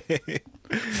 Okay.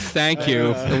 Thank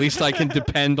you. At least I can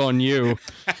depend on you.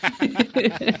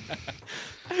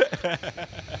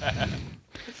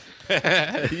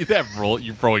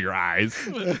 You roll your eyes.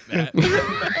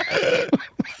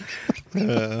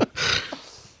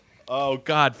 Oh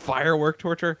God, firework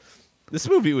torture. This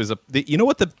movie was you know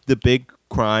what the big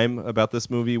crime about this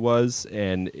movie was,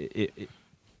 and it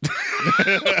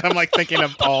I'm like thinking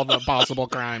of all the possible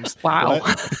crimes. Wow.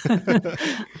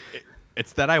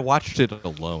 it's that I watched it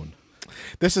alone.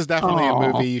 This is definitely a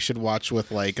movie you should watch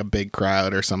with like a big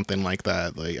crowd or something like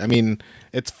that. Like, I mean,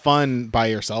 it's fun by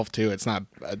yourself too. It's not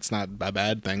a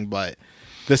bad thing, but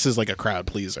this is like a crowd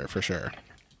pleaser for sure.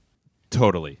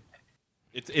 Totally.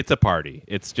 It's a party.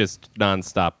 It's just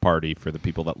nonstop party for the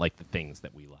people that like the things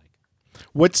that we like.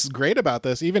 What's great about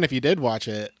this, even if you did watch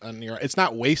it on your, it's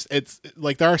not waste. It's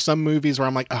like there are some movies where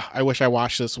I'm like, oh, I wish I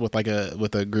watched this with like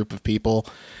with a group of people,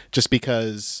 just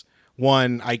because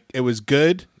one, it was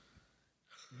good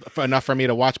enough for me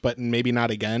to watch, but maybe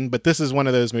not again. But this is one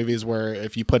of those movies where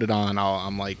if you put it on,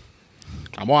 I'm like,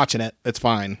 I'm watching it. It's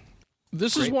fine.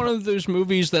 This is one of those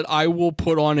movies that I will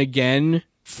put on again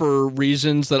for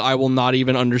reasons that I will not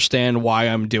even understand why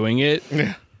I'm doing it.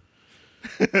 Yeah.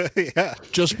 Yeah.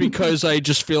 Just because I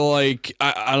just feel like,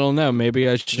 I don't know, maybe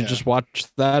I should just watch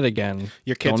that again.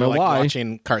 Your kids are like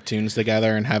watching cartoons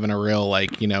together and having a real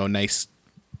like, nice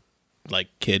like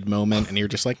kid moment, and you're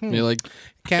just like, you're like,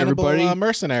 Cannibal everybody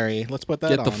Mercenary. Let's put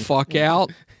that on. Get the fuck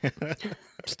out.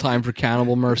 It's time for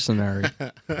Cannibal Mercenary.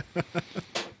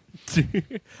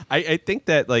 I think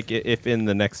that like if in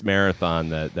the next marathon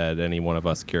that any one of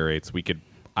us curates,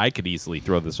 I could easily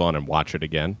throw this on and watch it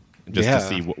again just to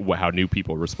see how new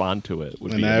people respond to it.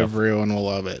 And everyone will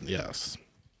love it. Yes.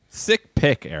 Sick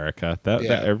pick, Erica. That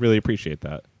I really appreciate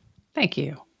that. Thank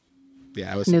you.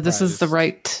 Yeah, I was. This is the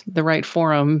right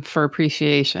forum for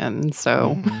appreciation.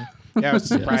 So. Yeah, I was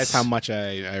surprised how much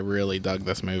I really dug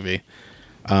this movie.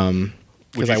 Would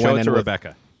you show it to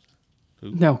Rebecca?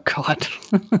 No, God.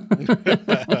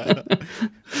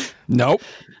 Nope.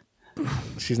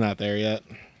 She's not there yet.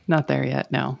 Not there yet,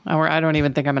 no. Or I don't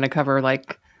even think I'm going to cover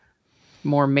like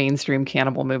more mainstream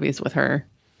cannibal movies with her.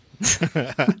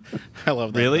 I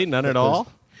love that. Really? None at all?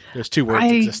 There's two words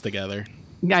that exist together.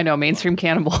 I know, mainstream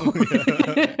cannibal.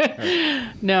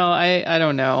 No, I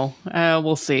don't know.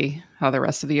 We'll see how the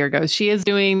rest of the year goes. She is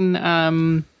doing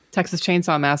Texas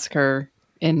Chainsaw Massacre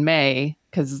in May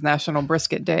because National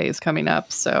Brisket Day is coming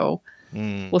up. So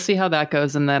we'll see how that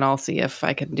goes, and then I'll see if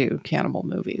I can do cannibal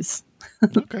movies.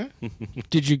 Okay.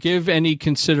 Did you give any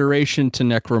consideration to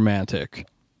Necromantic?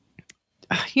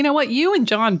 You know what? You and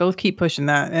John both keep pushing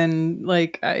that, and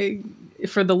like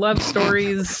for the love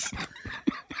stories.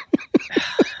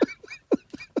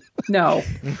 No.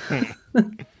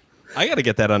 I got to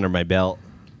get that under my belt.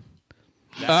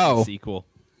 That's a sequel.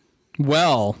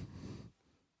 Well,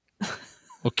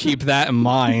 we'll keep that in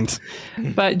mind.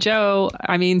 But Joe,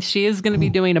 I mean, she is going to be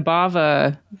doing a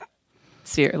Bava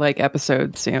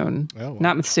episode soon. Oh, wow.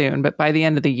 Not soon, but by the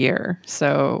end of the year.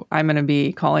 So I'm going to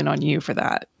be calling on you for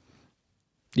that.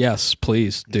 Yes,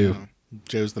 please do. Yeah.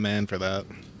 Joe's the man for that.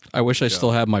 I wish I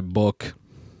still had my book.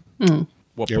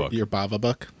 What book? Your Bava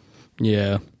book?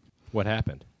 Yeah. What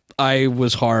happened? I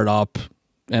was hard up,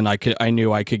 and I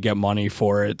knew I could get money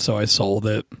for it, so I sold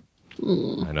it.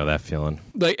 I know that feeling.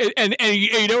 Like, and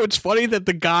you know, it's funny that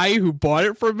the guy who bought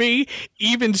it from me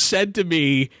even said to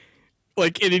me,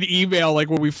 like in an email, like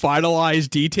when we finalized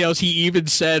details, he even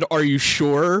said, "Are you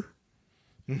sure?"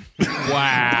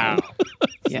 Wow.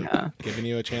 Yeah. Giving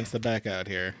you a chance to back out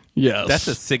here. Yes. That's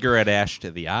a cigarette ash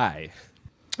to the eye.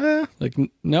 Like,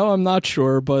 no, I'm not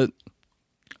sure, but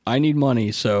I need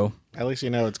money, so. At least you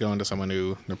know it's going to someone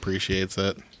who appreciates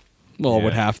it. Well, it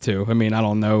would have to. I mean, I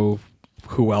don't know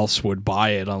who else would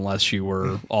buy it unless you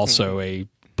were also a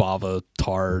Bava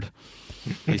tard.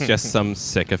 He's just some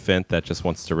sycophant that just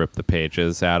wants to rip the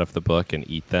pages out of the book and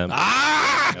eat them.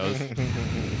 Ah!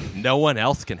 No one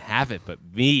else can have it but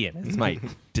me, and it's my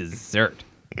dessert.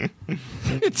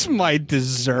 It's my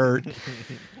dessert.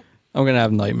 I'm going to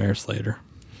have nightmares later.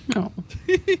 Oh.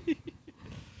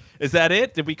 Is that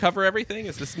it? Did we cover everything?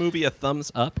 Is this movie a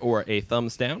thumbs up or a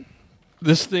thumbs down?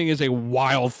 This thing is a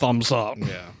wild thumbs up.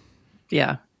 Yeah.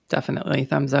 Yeah, definitely.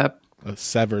 Thumbs up. A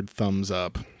severed thumbs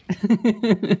up.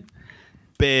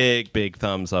 Big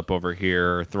thumbs up over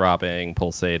here, throbbing,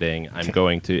 pulsating. I'm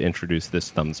going to introduce this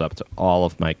thumbs up to all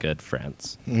of my good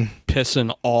friends.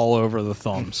 Pissing all over the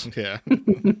thumbs. Yeah.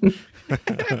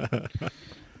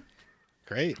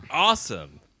 Great.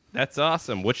 Awesome. That's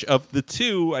awesome. Which of the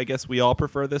two, I guess we all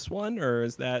prefer this one, or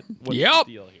is that what's Yep.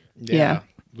 the deal here? Yeah.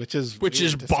 Which is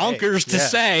bonkers to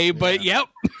say, but yep.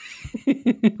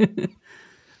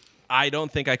 I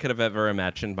don't think I could have ever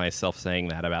imagined myself saying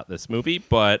that about this movie,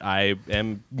 but I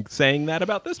am saying that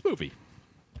about this movie.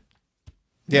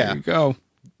 Yeah. There you go.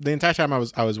 The entire time I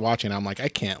was watching, I'm like, I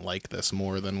can't like this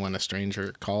more than When a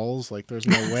Stranger Calls. Like, there's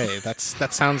no way. That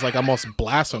sounds like almost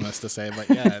blasphemous to say, but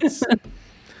yeah,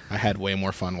 I had way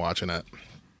more fun watching it.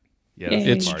 Yeah,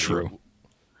 it's true.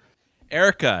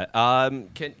 Erica,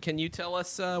 can you tell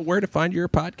us where to find your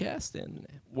podcast and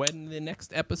when the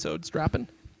next episode's dropping?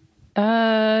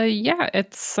 Yeah,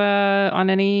 it's on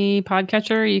any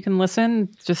podcatcher you can listen.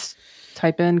 Just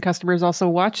type in Customers Also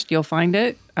Watched, you'll find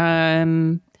it.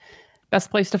 Best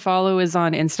place to follow is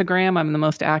on Instagram. I'm the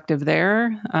most active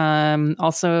there.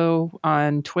 Also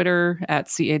on Twitter at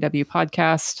CAW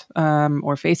Podcast,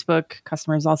 or Facebook,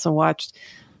 Customers Also Watched.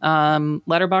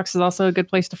 Letterboxd is also a good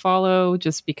place to follow,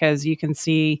 just because you can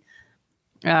see,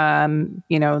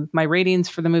 my ratings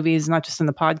for the movies, not just in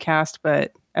the podcast,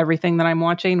 but everything that I'm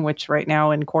watching, which right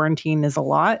now in quarantine is a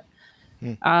lot.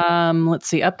 Let's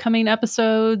see, upcoming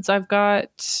episodes. I've got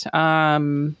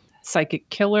Psychic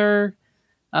Killer,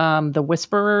 The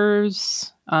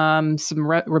Whisperers.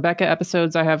 Some Rebecca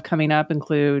episodes I have coming up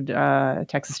include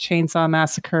Texas Chainsaw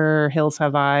Massacre, Hills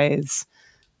Have Eyes.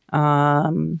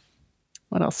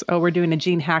 What else? Oh, we're doing a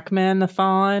Gene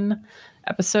Hackman-a-thon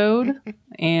episode.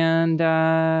 And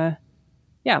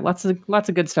lots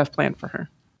of good stuff planned for her.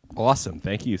 Awesome.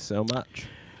 Thank you so much.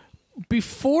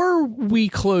 Before we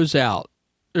close out,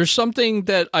 there's something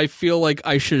that I feel like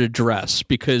I should address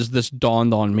because this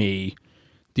dawned on me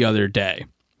the other day.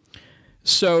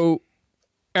 So,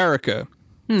 Erica,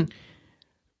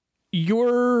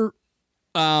 your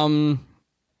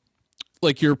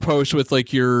your post with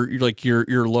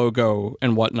your logo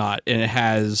and whatnot, and it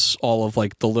has all of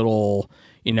like the little,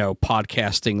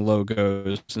 podcasting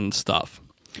logos and stuff.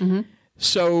 Mm-hmm.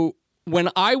 So when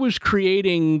I was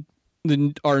creating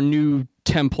our new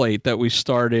template that we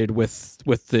started with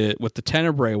the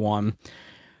Tenebrae one,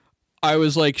 I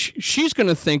was like, she's going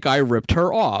to think I ripped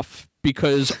her off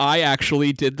because I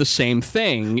actually did the same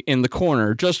thing in the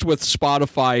corner, just with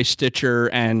Spotify, Stitcher,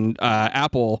 and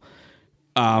Apple.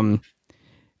 And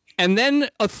then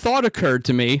a thought occurred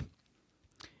to me,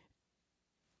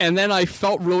 and then I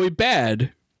felt really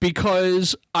bad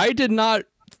because I did not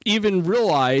even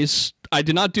realize, I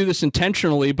did not do this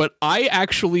intentionally, but I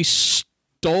actually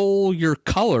stole your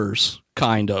colors,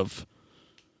 kind of.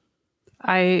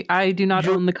 I do not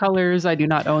own the colors. I do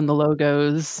not own the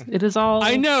logos. It is all.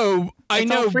 I know,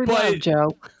 free but love,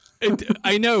 Joe.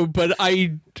 I know, but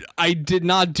I did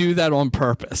not do that on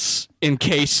purpose. In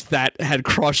case that had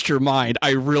crossed your mind,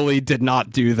 I really did not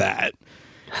do that.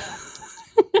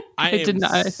 I did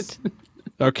not.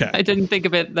 Okay. I didn't think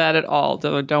of it that at all.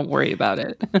 So don't worry about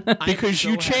it. Because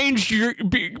you changed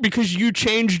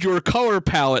your color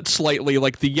palette slightly.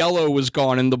 Like the yellow was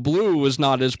gone and the blue was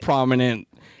not as prominent.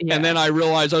 Yeah. And then I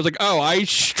realized, I was like, oh, I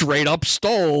straight up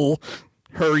stole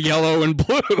her yellow and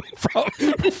blue from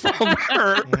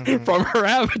her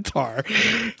avatar.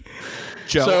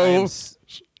 Joe,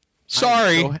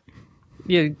 sorry.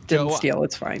 You didn't steal.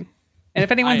 It's fine. And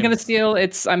if anyone's going to steal,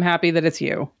 I'm happy that it's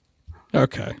you.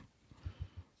 Okay.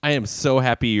 I am so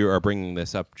happy you are bringing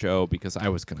this up, Joe, because I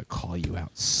was going to call you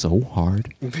out so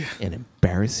hard and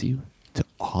embarrass you to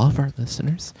all of our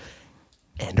listeners.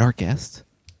 and our guest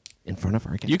in front of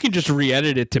our guest. You can just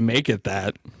re-edit it to make it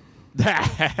that.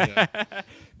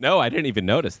 No, I didn't even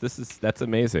notice. That's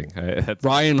amazing.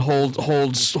 Ryan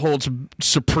holds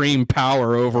supreme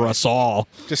power over us all.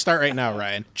 Just start right now,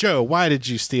 Ryan. Joe, why did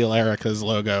you steal Erica's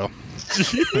logo?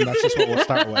 And that's just what we'll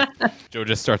start with. Joe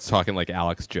just starts talking like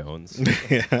Alex Jones.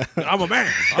 Yeah. I'm a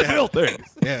man. I feel things.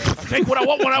 Yeah. I take what I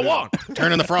want when I want.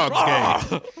 Turning the frogs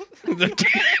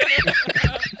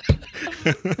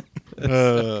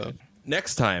gay.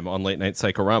 Next time on Late Night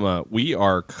Psychorama, we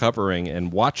are covering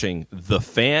and watching The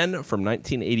Fan from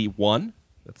 1981.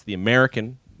 That's the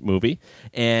American movie.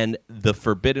 And The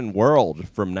Forbidden World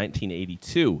from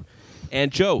 1982. And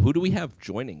Joe, who do we have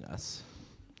joining us?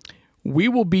 We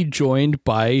will be joined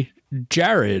by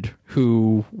Jared,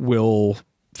 who will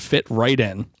fit right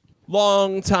in.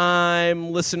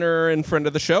 Long-time listener and friend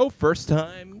of the show.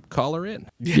 First-time caller in.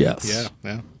 Yes.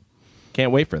 Yeah.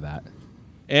 Can't wait for that.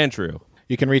 Andrew.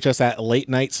 You can reach us at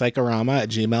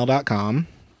latenightpsychorama@gmail.com.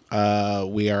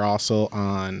 We are also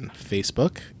on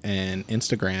Facebook and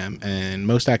Instagram, and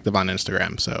most active on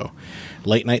Instagram. So,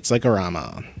 Late Night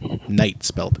Psychorama, night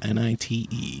spelled Nite.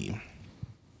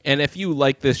 And if you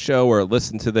like this show or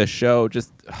listen to this show,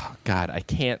 God, I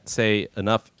can't say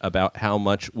enough about how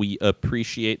much we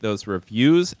appreciate those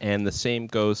reviews. And the same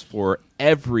goes for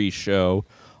every show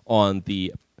on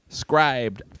the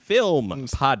Scribed Film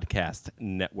Podcast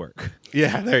Network.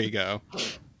 Yeah, there you go.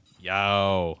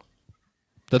 Yo.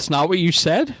 That's not what you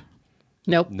said?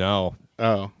 Nope. No.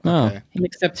 Oh, okay. He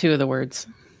mixed up two of the words.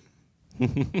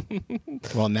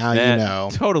 Well, now you know.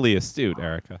 Totally astute,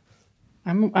 Erica.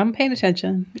 I'm paying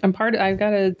attention. I've got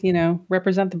to,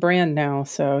 represent the brand now.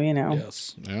 So,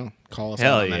 Yes. Yeah, call us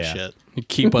Hell out on that yeah. shit.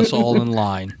 Keep us all in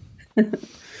line.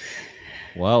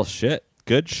 Well, shit.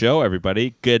 Good show,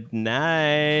 everybody. Good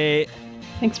night.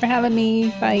 Thanks for having me.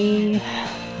 Bye.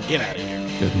 Get out of here.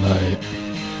 Good night.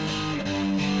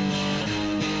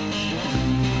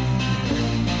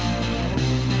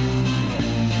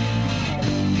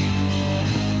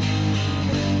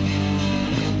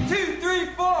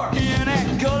 In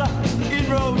Angola, in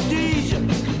Rhodesia,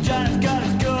 China's got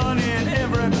its gun in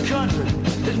every country.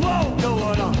 There's war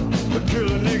going on, but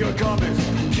kill a nigga comics,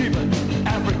 keeping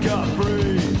Africa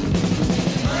free.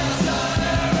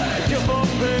 Mercenary, give up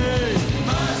pay.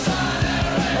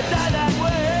 Mercenary, die that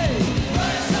way.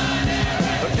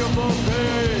 Mercenary, give up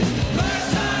pay.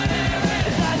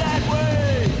 Mercenary, die that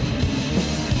way.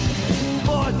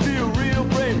 Boys feel real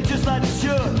brave, just like they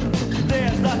should.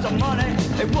 There's lots of money,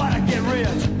 they wanna get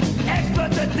rich.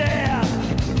 Experts are there.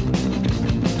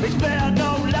 We spare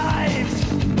no lives.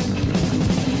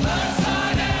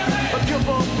 Mercenary. But you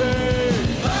won't pay.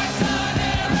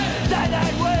 Mercenary. Die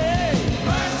that way.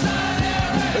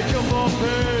 Mercenary. But you won't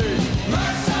pay.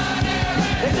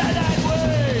 Mercenary. Die that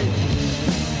way.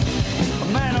 A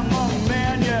man among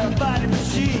men, you're a fighting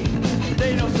machine.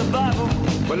 They know survival,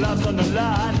 but love's on the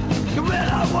line.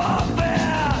 Guerrilla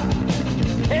warfare.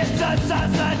 It's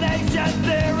assassination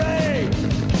theory.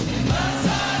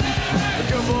 Mercenary.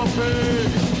 Come on, pay.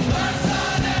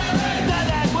 Mercenary. Die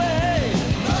that way.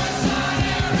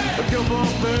 Mercenary. Come on,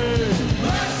 pay.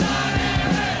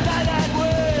 Mercenary. Die that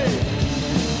way.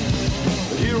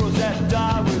 The heroes that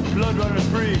die with blood running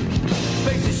free.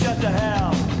 Faces shut to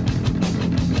hell.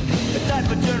 They died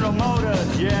for General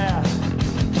Motors, yeah.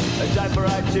 They died for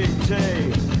ITT.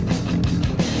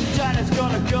 China's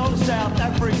gonna go South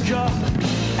Africa,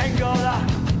 Angola,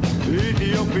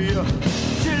 Ethiopia,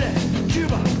 Chile,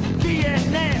 Cuba,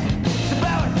 Vietnam,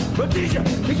 Zimbabwe, Rhodesia.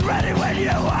 He's ready when you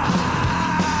are.